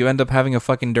 And so you end up having a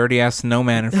fucking dirty ass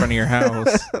snowman in front of your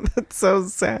house. That's so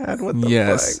sad. What the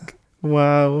Yes. fuck?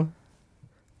 Wow.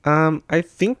 I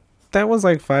think that was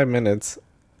like 5 minutes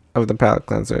of the palate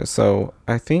cleanser. So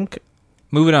I think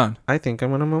Moving on. I'm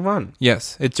gonna move on.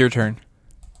 Yes, it's your turn.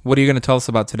 What are you going to tell us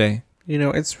about today? You know,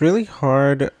 it's really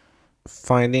hard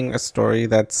finding a story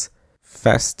that's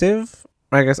festive.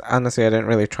 I guess honestly I didn't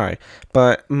really try.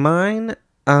 But mine,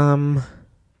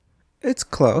 it's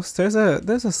close. There's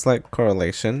a slight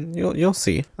correlation. You'll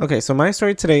see. Okay, so my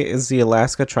story today is the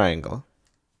Alaska Triangle.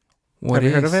 Have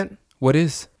you heard of it? What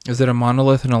is? Is it a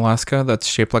monolith in Alaska that's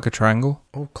shaped like a triangle?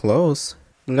 Oh, close.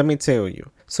 Let me tell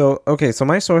you. So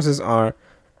my sources are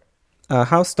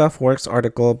How Stuff Works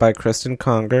article by Kristen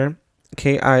Conger,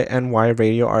 KINY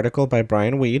radio article by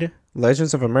Brian Weed,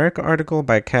 Legends of America article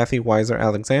by Kathy Weiser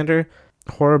Alexander,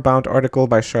 Horrorbound article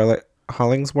by Charlotte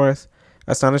Hollingsworth,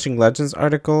 Astonishing Legends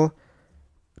article,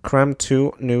 Creme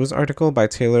 2 news article by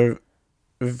Taylor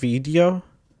Video,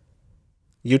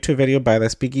 YouTube video by The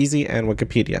Speakeasy, and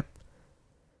Wikipedia.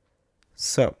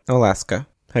 So, Alaska.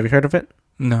 Have you heard of it?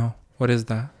 No. What is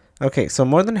that? Okay, so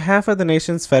more than half of the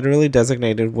nation's federally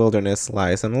designated wilderness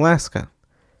lies in Alaska.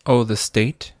 Oh, the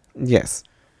state? Yes.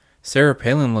 Sarah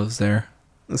Palin lives there.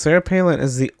 Sarah Palin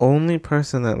is the only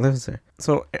person that lives there.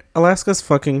 So, Alaska's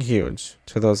fucking huge.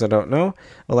 To those that don't know,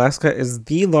 Alaska is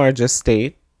the largest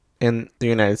state in the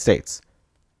United States.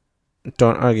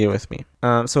 Don't argue with me.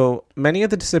 So, many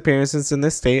of the disappearances in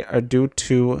this state are due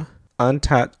to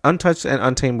untouched and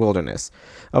untamed wilderness.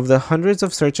 Of the hundreds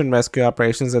of search and rescue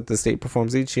operations that the state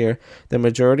performs each year, the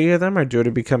majority of them are due to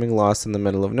becoming lost in the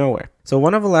middle of nowhere. So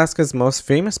one of Alaska's most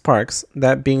famous parks,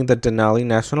 that being the Denali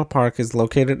National Park, is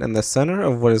located in the center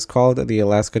of what is called the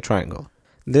Alaska Triangle.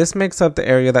 This makes up the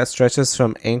area that stretches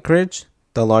from Anchorage,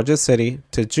 the largest city,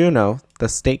 to Juneau, the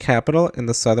state capital in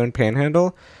the southern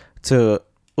panhandle, to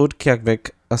Utqiagvik,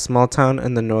 a small town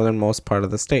in the northernmost part of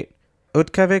the state.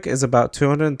 Utkavik is about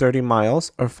 230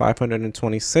 miles or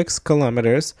 526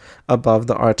 kilometers above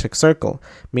the Arctic Circle,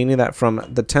 meaning that from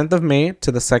the 10th of May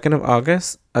to the 2nd of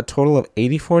August, a total of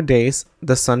 84 days,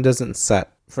 the sun doesn't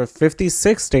set. For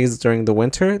 56 days during the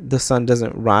winter, the sun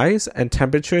doesn't rise, and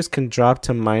temperatures can drop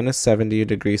to minus 70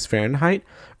 degrees Fahrenheit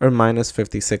or minus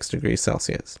 56 degrees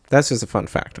Celsius. That's just a fun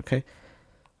fact, okay?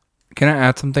 Can I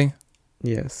add something?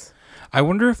 Yes. I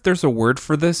wonder if there's a word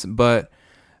for this, but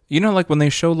you know, like when they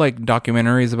show like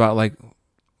documentaries about like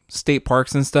state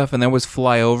parks and stuff, and they always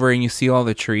fly over and you see all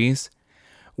the trees.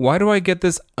 Why do I get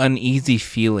this uneasy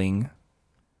feeling?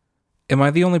 Am I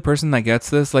the only person that gets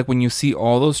this? Like when you see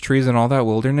all those trees and all that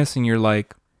wilderness and you're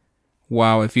like,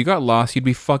 wow, if you got lost, you'd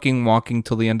be fucking walking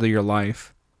till the end of your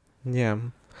life. Yeah.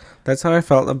 That's how I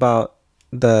felt about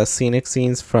the scenic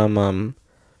scenes from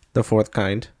The Fourth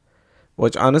Kind,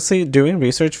 which honestly, doing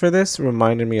research for this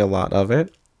reminded me a lot of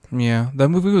it. Yeah, that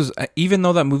movie was, even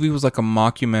though that movie was like a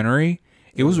mockumentary,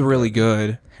 it was really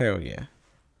good. Hell yeah.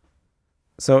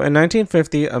 So in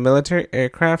 1950, a military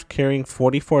aircraft carrying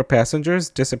 44 passengers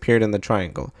disappeared in the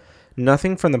triangle.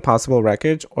 Nothing from the possible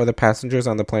wreckage or the passengers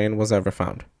on the plane was ever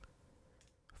found.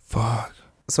 Fuck.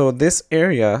 So this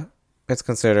area is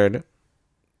considered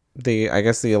the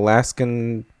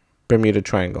Alaskan Bermuda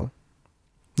Triangle.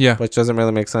 Yeah. Which doesn't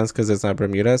really make sense because it's not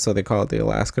Bermuda, so they call it the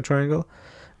Alaska Triangle.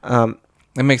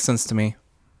 It makes sense to me.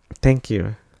 Thank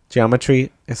you.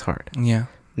 Geometry is hard. Yeah.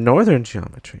 Northern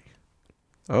geometry.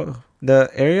 Oh. The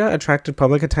area attracted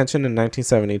public attention in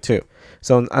 1972.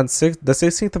 So on the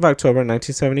 16th of October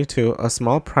 1972, a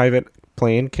small private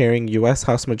plane carrying U.S.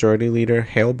 House Majority Leader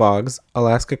Hale Boggs,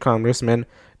 Alaska Congressman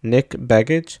Nick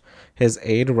Begich, his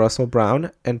aide Russell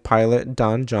Brown, and pilot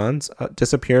Don Johns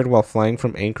disappeared while flying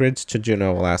from Anchorage to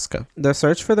Juneau, Alaska. The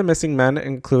search for the missing men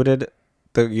included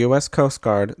the U.S. Coast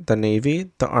Guard, the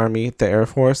Navy, the Army, the Air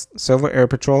Force, Civil Air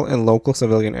Patrol, and local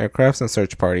civilian aircrafts and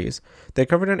search parties. They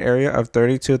covered an area of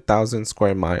 32,000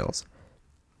 square miles.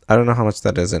 I don't know how much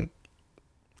that is in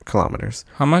kilometers.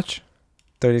 How much?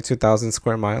 32,000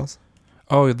 square miles.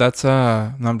 Oh, that's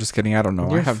no, I'm just kidding. I don't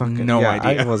know. I have no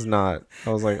idea. I was not. I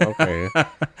was like, okay. I'm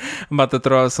about to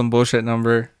throw out some bullshit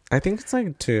number. I think it's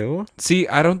like 2. See,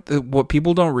 what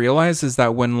people don't realize is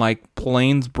that when like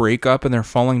planes break up and they're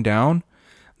falling down,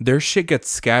 their shit gets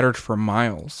scattered for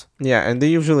miles. Yeah, and they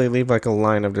usually leave like a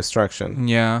line of destruction.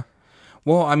 Yeah.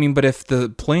 Well, I mean, but if the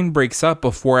plane breaks up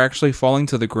before actually falling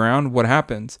to the ground, what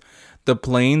happens? The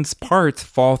plane's parts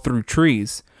fall through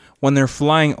trees. When they're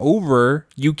flying over,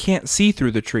 you can't see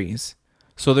through the trees.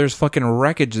 So there's fucking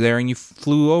wreckage there, and you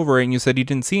flew over and you said you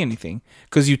didn't see anything.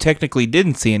 Because you technically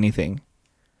didn't see anything.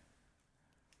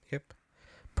 Yep.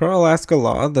 Per Alaska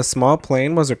law, the small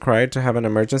plane was required to have an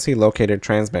emergency locator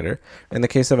transmitter. In the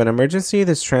case of an emergency,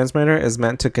 this transmitter is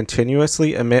meant to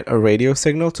continuously emit a radio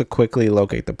signal to quickly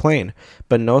locate the plane,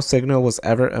 but no signal was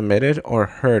ever emitted or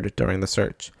heard during the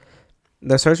search.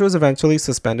 The search was eventually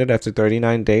suspended after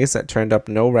 39 days that turned up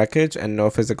no wreckage and no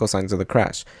physical signs of the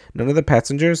crash. None of the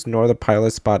passengers nor the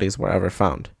pilots' bodies were ever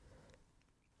found.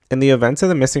 In the events of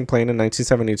the missing plane in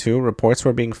 1972, reports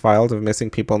were being filed of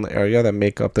missing people in the area that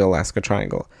make up the Alaska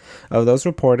Triangle. Of those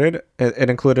reported, it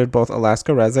included both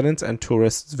Alaska residents and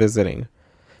tourists visiting.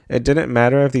 It didn't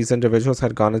matter if these individuals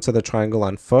had gone into the triangle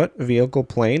on foot, vehicle,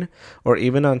 plane, or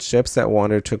even on ships that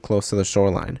wandered too close to the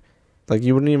shoreline. Like,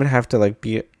 you wouldn't even have to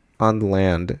be on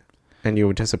land and you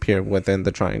would disappear within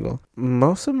the triangle.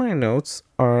 Most of my notes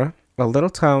are a little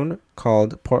town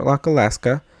called Portlock,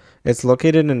 Alaska. It's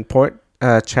located in Port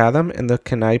Chatham in the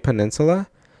Kenai Peninsula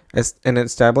and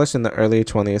established in the early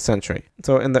 20th century.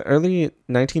 So in the early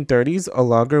 1930s, a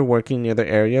logger working near the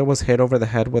area was hit over the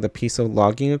head with a piece of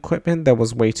logging equipment that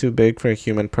was way too big for a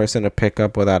human person to pick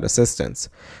up without assistance.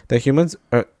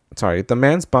 The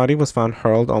man's body was found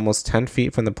hurled almost 10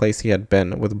 feet from the place he had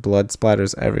been, with blood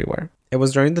splatters everywhere. It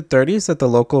was during the 30s that the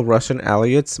local Russian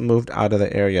Aleuts moved out of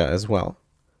the area as well.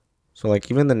 So,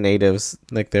 even the natives,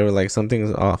 they were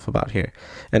something's off about here.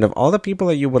 And of all the people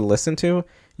that you would listen to,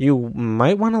 you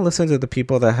might want to listen to the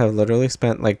people that have literally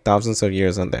spent, thousands of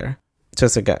years on there.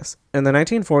 Just a guess. In the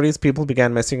 1940s, people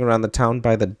began missing around the town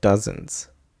by the dozens.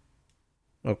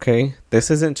 Okay?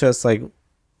 This isn't just,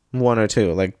 one or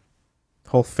two.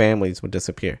 Whole families would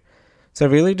disappear.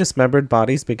 Severely dismembered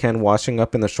bodies began washing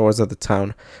up in the shores of the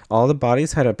town. All the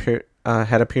bodies had appeared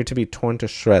to be torn to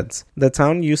shreds. The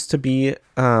town used to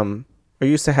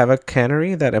have a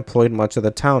cannery that employed much of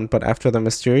the town, but after the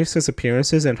mysterious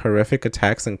disappearances and horrific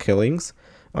attacks and killings,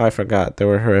 I forgot there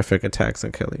were horrific attacks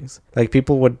and killings.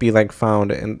 People would be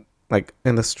found in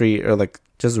the street or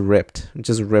just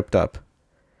ripped up.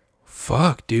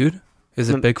 Fuck, dude. Is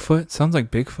it Bigfoot? Sounds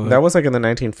like Bigfoot. That was like in the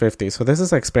 1950s. So this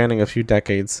is like spanning a few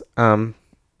decades. In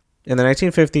the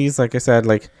 1950s, like I said,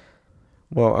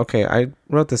 I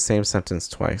wrote the same sentence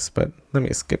twice, but let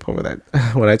me skip over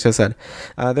that, what I just said.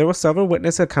 There were several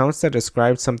witness accounts that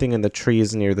described something in the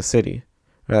trees near the city,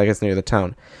 or I guess near the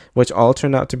town, which all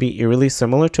turned out to be eerily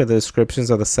similar to the descriptions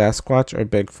of the Sasquatch or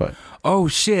Bigfoot. Oh,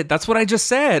 shit. That's what I just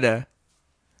said.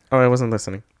 Oh, I wasn't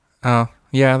listening. Oh,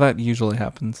 yeah, that usually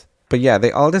happens. But yeah,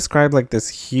 they all describe like this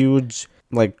huge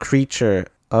like creature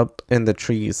up in the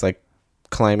trees, like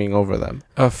climbing over them.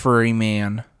 A furry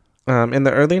man. In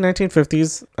the early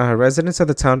 1950s, residents of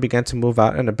the town began to move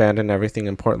out and abandon everything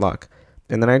in Portlock.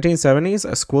 In the 1970s,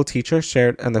 a school teacher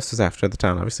shared, and this was after the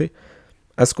town, obviously,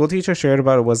 a school teacher shared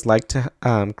about what it was like to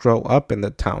grow up in the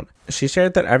town. She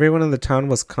shared that everyone in the town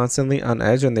was constantly on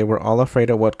edge and they were all afraid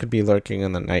of what could be lurking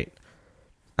in the night.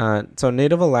 So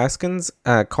Native Alaskans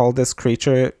called this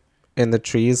creature in the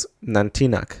trees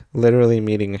Nantinak, literally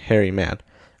meaning hairy man.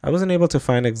 I wasn't able to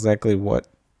find exactly what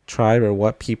tribe or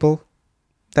what people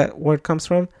that word comes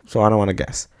from, so I don't want to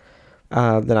guess. The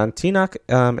Nantinak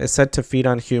is said to feed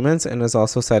on humans and is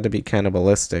also said to be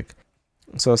cannibalistic.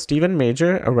 So Stephen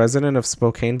Major, a resident of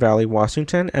Spokane Valley,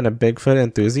 Washington, and a Bigfoot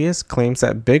enthusiast, claims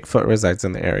that Bigfoot resides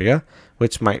in the area,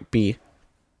 which might be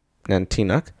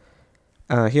Nantinak.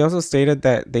 He also stated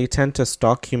that they tend to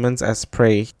stalk humans as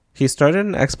prey. He started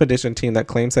an expedition team that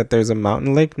claims that there's a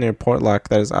mountain lake near Portlock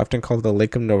that is often called the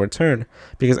Lake of No Return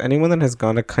because anyone that has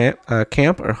gone to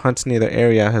camp or hunt near the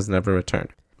area has never returned.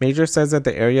 Major says that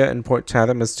the area in Port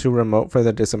Chatham is too remote for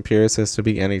the disappearances to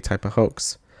be any type of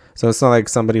hoax. So it's not like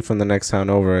somebody from the next town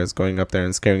over is going up there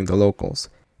and scaring the locals.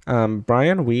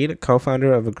 Brian Weed,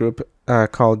 co-founder of a group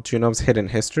called Juneau's Hidden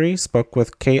History, spoke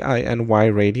with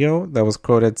KINY Radio that was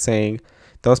quoted saying,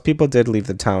 "Those people did leave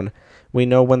the town. We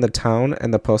know when the town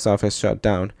and the post office shut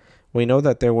down. We know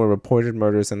that there were reported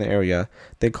murders in the area.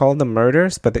 They called them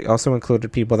murders, but they also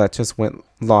included people that just went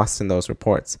lost in those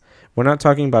reports. We're not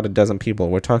talking about a dozen people.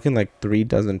 We're talking like 3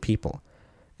 dozen people.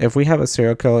 If we have a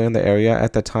serial killer in the area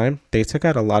at the time, they took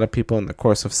out a lot of people in the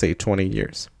course of, say, 20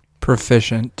 years.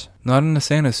 Proficient. Not in a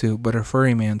Santa suit, but a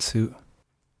furry man suit.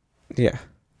 Yeah.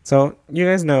 So, you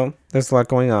guys know there's a lot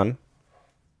going on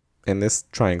in this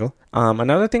triangle.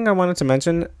 Another thing I wanted to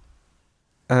mention,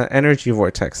 energy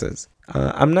vortexes.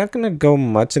 I'm not going to go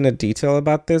much into detail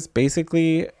about this.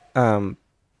 Basically,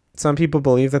 some people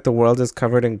believe that the world is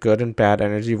covered in good and bad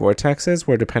energy vortexes,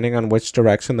 where depending on which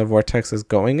direction the vortex is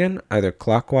going in, either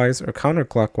clockwise or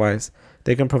counterclockwise,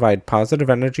 they can provide positive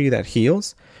energy that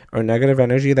heals or negative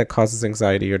energy that causes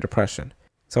anxiety or depression.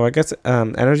 So I guess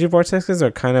energy vortexes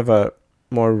are kind of a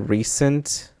more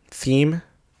recent theme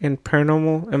in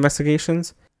paranormal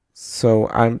investigations. So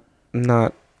I'm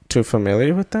not too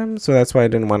familiar with them, so that's why I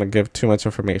didn't want to give too much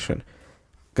information,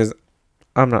 because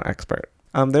I'm not expert.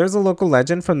 There's a local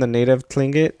legend from the native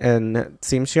Tlingit and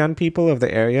Tsimshian people of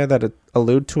the area that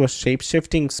allude to a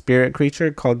shape-shifting spirit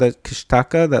creature called the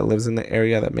Kishtaka that lives in the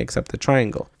area that makes up the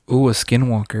triangle. Ooh, a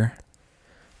skinwalker.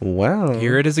 Well,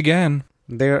 here it is again.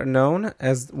 They're known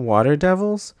as water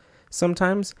devils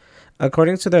sometimes.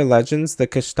 According to their legends, the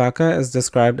Kishtaka is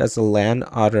described as a land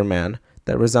otter man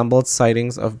that resembled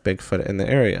sightings of Bigfoot in the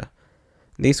area.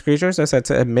 These creatures are said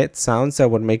to emit sounds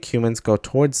that would make humans go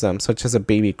towards them, such as a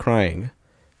baby crying.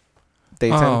 They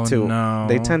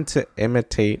tend to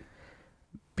imitate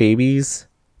babies.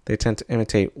 They tend to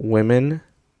imitate women,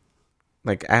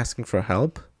 like asking for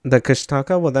help. The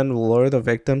Kishtaka will then lure the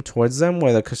victim towards them,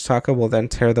 where the Kishtaka will then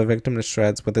tear the victim to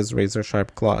shreds with his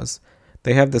razor-sharp claws.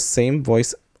 They have the same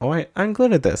voice. Oh, I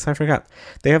included this. I forgot.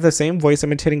 They have the same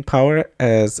voice-imitating power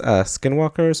as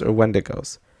skinwalkers or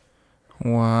wendigos.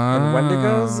 Wow. And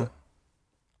wendigos...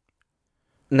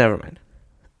 Never mind.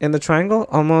 In the triangle,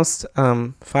 almost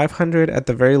 500 at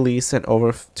the very least and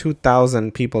over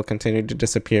 2,000 people continue to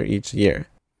disappear each year.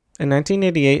 In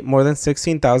 1988, more than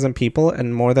 16,000 people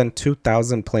and more than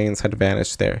 2,000 planes had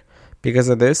vanished there. Because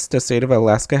of this, the state of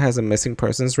Alaska has a missing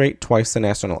persons rate twice the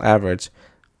national average,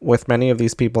 with many of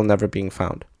these people never being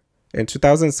found. In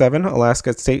 2007,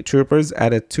 Alaska state troopers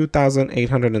added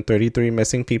 2,833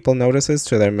 missing people notices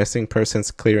to their missing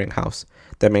persons clearinghouse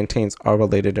that maintains all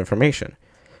related information.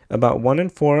 About 1 in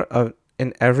 4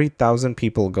 in every 1,000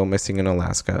 people go missing in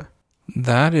Alaska.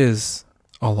 That is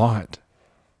a lot.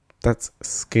 That's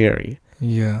scary.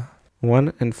 Yeah.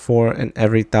 1 in 4 in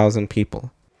every 1,000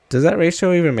 people. Does that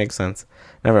ratio even make sense?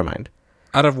 Never mind.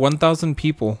 Out of 1,000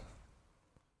 people,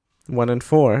 1 in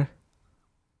 4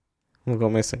 will go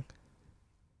missing.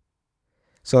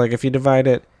 So, like, if you divide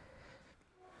it...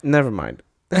 Never mind.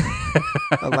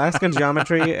 Alaskan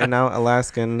geometry and now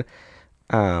Alaskan...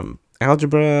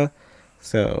 algebra.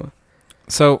 So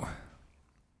So,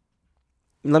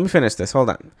 let me finish this. Hold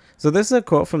on. So this is a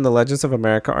quote from the Legends of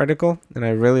America article, and I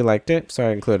really liked it, so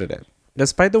I included it.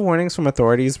 Despite the warnings from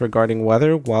authorities regarding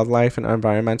weather, wildlife, and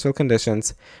environmental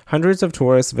conditions, hundreds of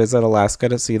tourists visit Alaska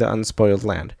to see the unspoiled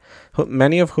land,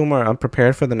 many of whom are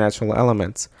unprepared for the natural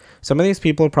elements. Some of these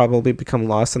people probably become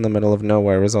lost in the middle of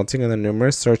nowhere, resulting in the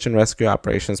numerous search and rescue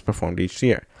operations performed each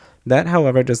year. That,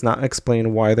 however, does not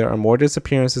explain why there are more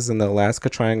disappearances in the Alaska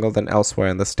Triangle than elsewhere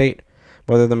in the state.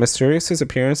 Whether the mysterious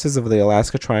disappearances of the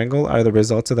Alaska Triangle are the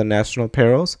result of the national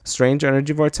perils, strange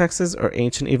energy vortexes, or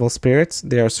ancient evil spirits,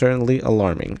 they are certainly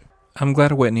alarming. I'm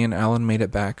glad Whitney and Alan made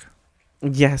it back.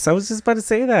 Yes, I was just about to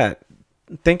say that.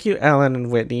 Thank you, Alan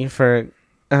and Whitney, for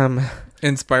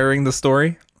Inspiring the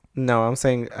story? No, I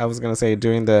was going to say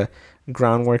doing the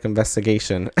groundwork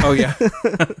investigation. Oh, yeah.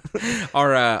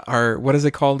 Our what is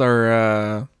it called?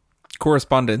 Our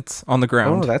correspondence on the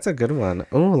ground. Oh, that's a good one.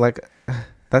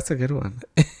 That's a good one.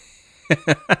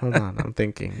 Hold on, I'm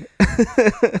thinking.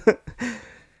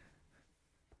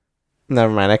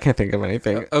 Never mind, I can't think of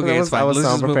anything. Okay, it's fine. Let's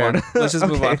just move on. Let's just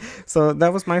move on. So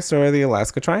that was my story of the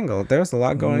Alaska Triangle. There's a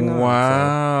lot going on.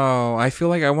 Wow. So. I feel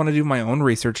like I want to do my own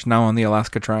research now on the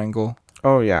Alaska Triangle.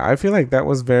 Oh, yeah. I feel like that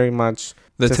was very much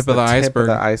the tip of the iceberg.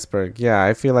 Of the iceberg. Yeah,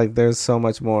 I feel like there's so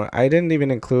much more. I didn't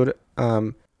even include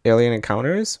alien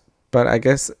encounters, but I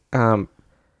guess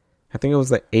I think it was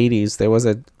the 80s. There was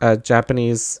a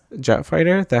Japanese jet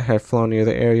fighter that had flown near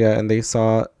the area, and they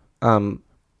saw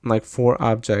like 4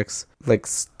 objects like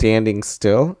standing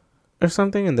still or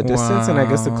something in the distance. And I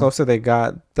guess the closer they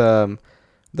got, those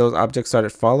objects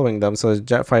started following them. So the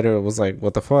jet fighter was like,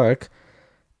 "What the fuck?"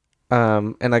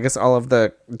 And I guess all of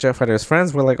the jet fighter's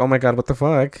friends were like, "Oh my god, what the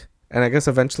fuck?" And I guess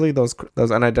eventually those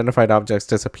unidentified objects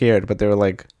disappeared, but they were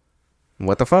like,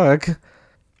 "What the fuck?"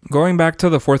 Going back to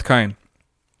The Fourth Kind.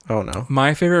 Oh no.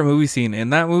 My favorite movie scene in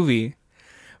that movie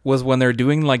was when they're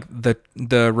doing like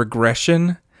the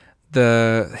regression,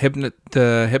 the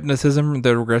hypnotism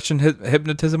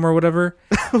or whatever.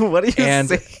 What are you saying?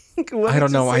 I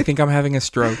don't know. I think I'm having a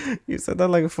stroke. You said that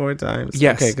like 4 times.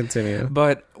 Yes. Okay, continue.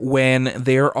 But when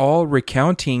they're all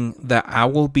recounting the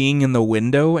owl being in the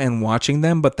window and watching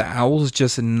them, but the owl's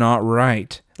just not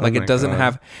right. Like it doesn't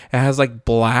have, it has like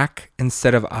black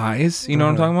instead of eyes. You know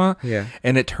what I'm talking about? Yeah.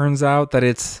 And it turns out that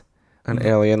it's an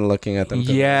alien looking at them.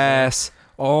 Yes.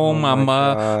 Oh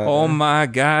my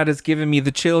god, it's giving me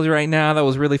the chills right now. That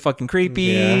was really fucking creepy.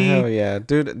 Yeah, hell yeah.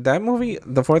 Dude, that movie,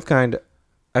 The Fourth Kind,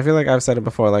 I feel like I've said it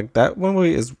before, like that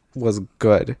movie was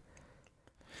good.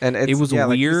 And it was weird.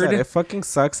 Like you said, it fucking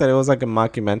sucks that it was like a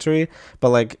mockumentary, but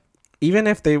like even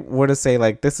if they were to say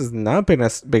like this is not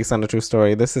based on a true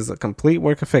story, this is a complete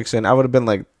work of fiction, I would have been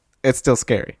like, it's still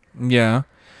scary. Yeah.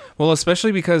 Well,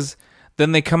 especially because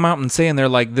then they come out and say, and they're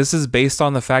like, this is based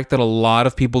on the fact that a lot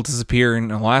of people disappear in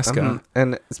Alaska.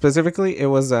 And specifically, it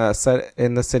was set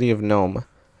in the city of Nome.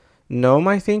 Nome,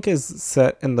 I think, is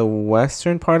set in the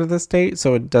western part of the state,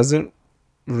 so it doesn't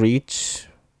reach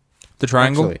the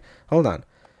triangle. Actually, hold on.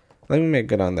 Let me make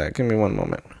good on that. Give me one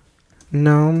moment.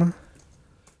 Nome,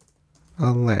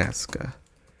 Alaska.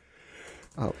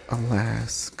 Oh,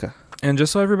 Alaska. And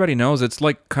just so everybody knows, it's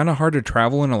like kind of hard to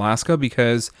travel in Alaska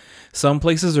because some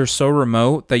places are so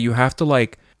remote that you have to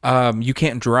like, you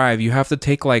can't drive. You have to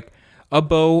take like a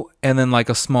boat and then like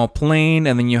a small plane,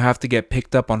 and then you have to get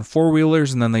picked up on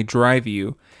 4-wheelers and then they drive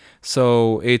you.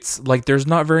 So it's like there's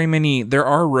not very many. There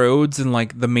are roads in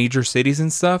like the major cities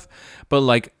and stuff, but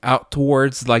like out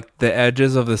towards like the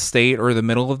edges of the state or the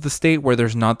middle of the state where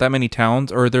there's not that many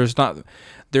towns, or there's not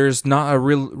a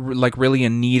really a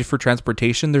need for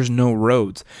transportation. There's no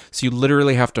roads, so you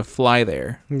literally have to fly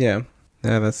there. Yeah,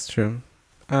 that's true.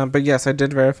 But yes, I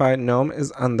did verify. Nome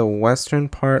is on the western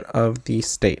part of the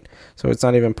state, so it's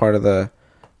not even part of the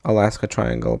Alaska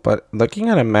Triangle. But looking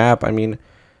at a map, I mean,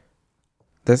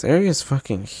 this area is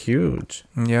fucking huge.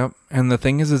 Yep. And the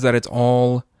thing is that it's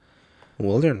all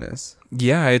wilderness.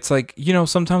 Yeah, it's like, you know,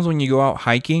 sometimes when you go out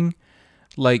hiking,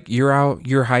 like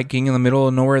you're hiking in the middle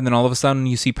of nowhere, and then all of a sudden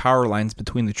you see power lines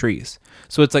between the trees.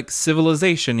 So it's like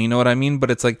civilization, you know what I mean?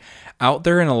 But it's like out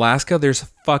there in Alaska, there's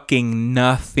fucking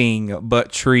nothing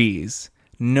but trees.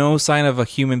 No sign of a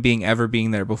human being ever being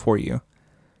there before you.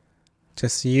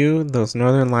 Just you, those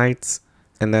northern lights,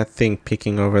 and that thing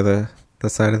peeking over the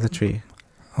side of the tree.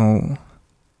 Oh.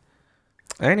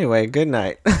 Anyway, good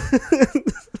night.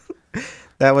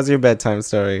 That was your bedtime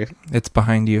story. It's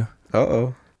behind you.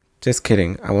 Uh-oh. Just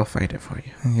kidding. I will find it for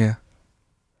you. Yeah.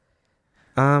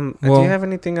 Do you have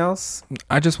anything else?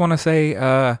 I just want to say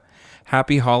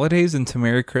happy holidays and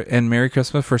Merry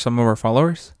Christmas for some of our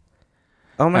followers.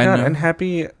 Oh my God. And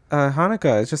happy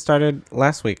Hanukkah. It just started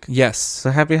last week. Yes. So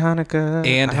happy Hanukkah.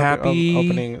 And I hope happy... you're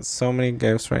opening so many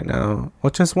gifts right now.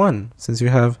 Well, just one, since you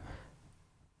have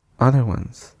other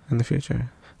ones in the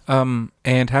future.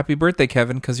 And happy birthday,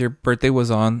 Kevin, because your birthday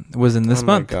was in this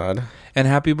month. Oh my God. And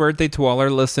happy birthday to all our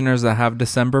listeners that have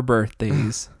December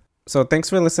birthdays. So thanks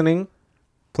for listening.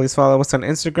 Please follow us on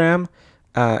Instagram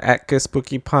at Get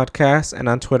Spooky Podcast and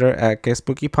on Twitter at Get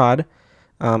Spooky Pod.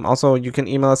 Also, you can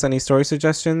email us any story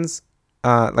suggestions,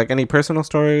 like any personal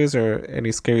stories or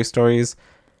any scary stories.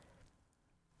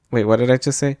 Wait, what did I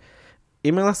just say?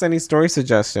 Email us any story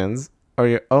suggestions or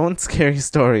your own scary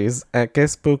stories at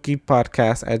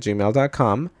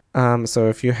getspookypodcast@gmail.com. So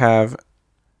if you have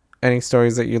any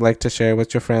stories that you'd like to share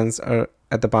with your friends or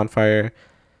at the bonfire,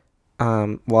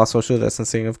 while social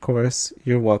distancing, of course,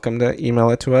 you're welcome to email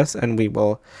it to us, and we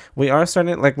are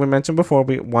starting, like we mentioned before,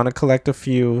 we want to collect a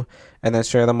few and then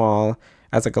share them all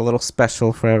as like a little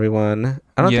special for everyone.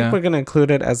 I don't think we're going to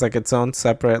include it as like its own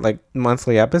separate like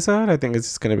monthly episode. I think it's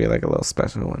just going to be like a little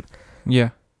special one. Yeah.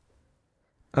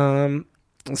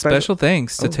 Special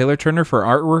thanks to Taylor Turner for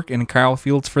artwork and Kyle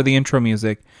Fields for the intro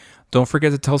music. Don't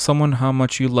forget to tell someone how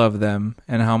much you love them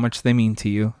and how much they mean to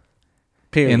you.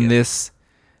 Period. In this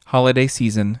holiday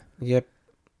season. Yep.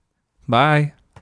 Bye.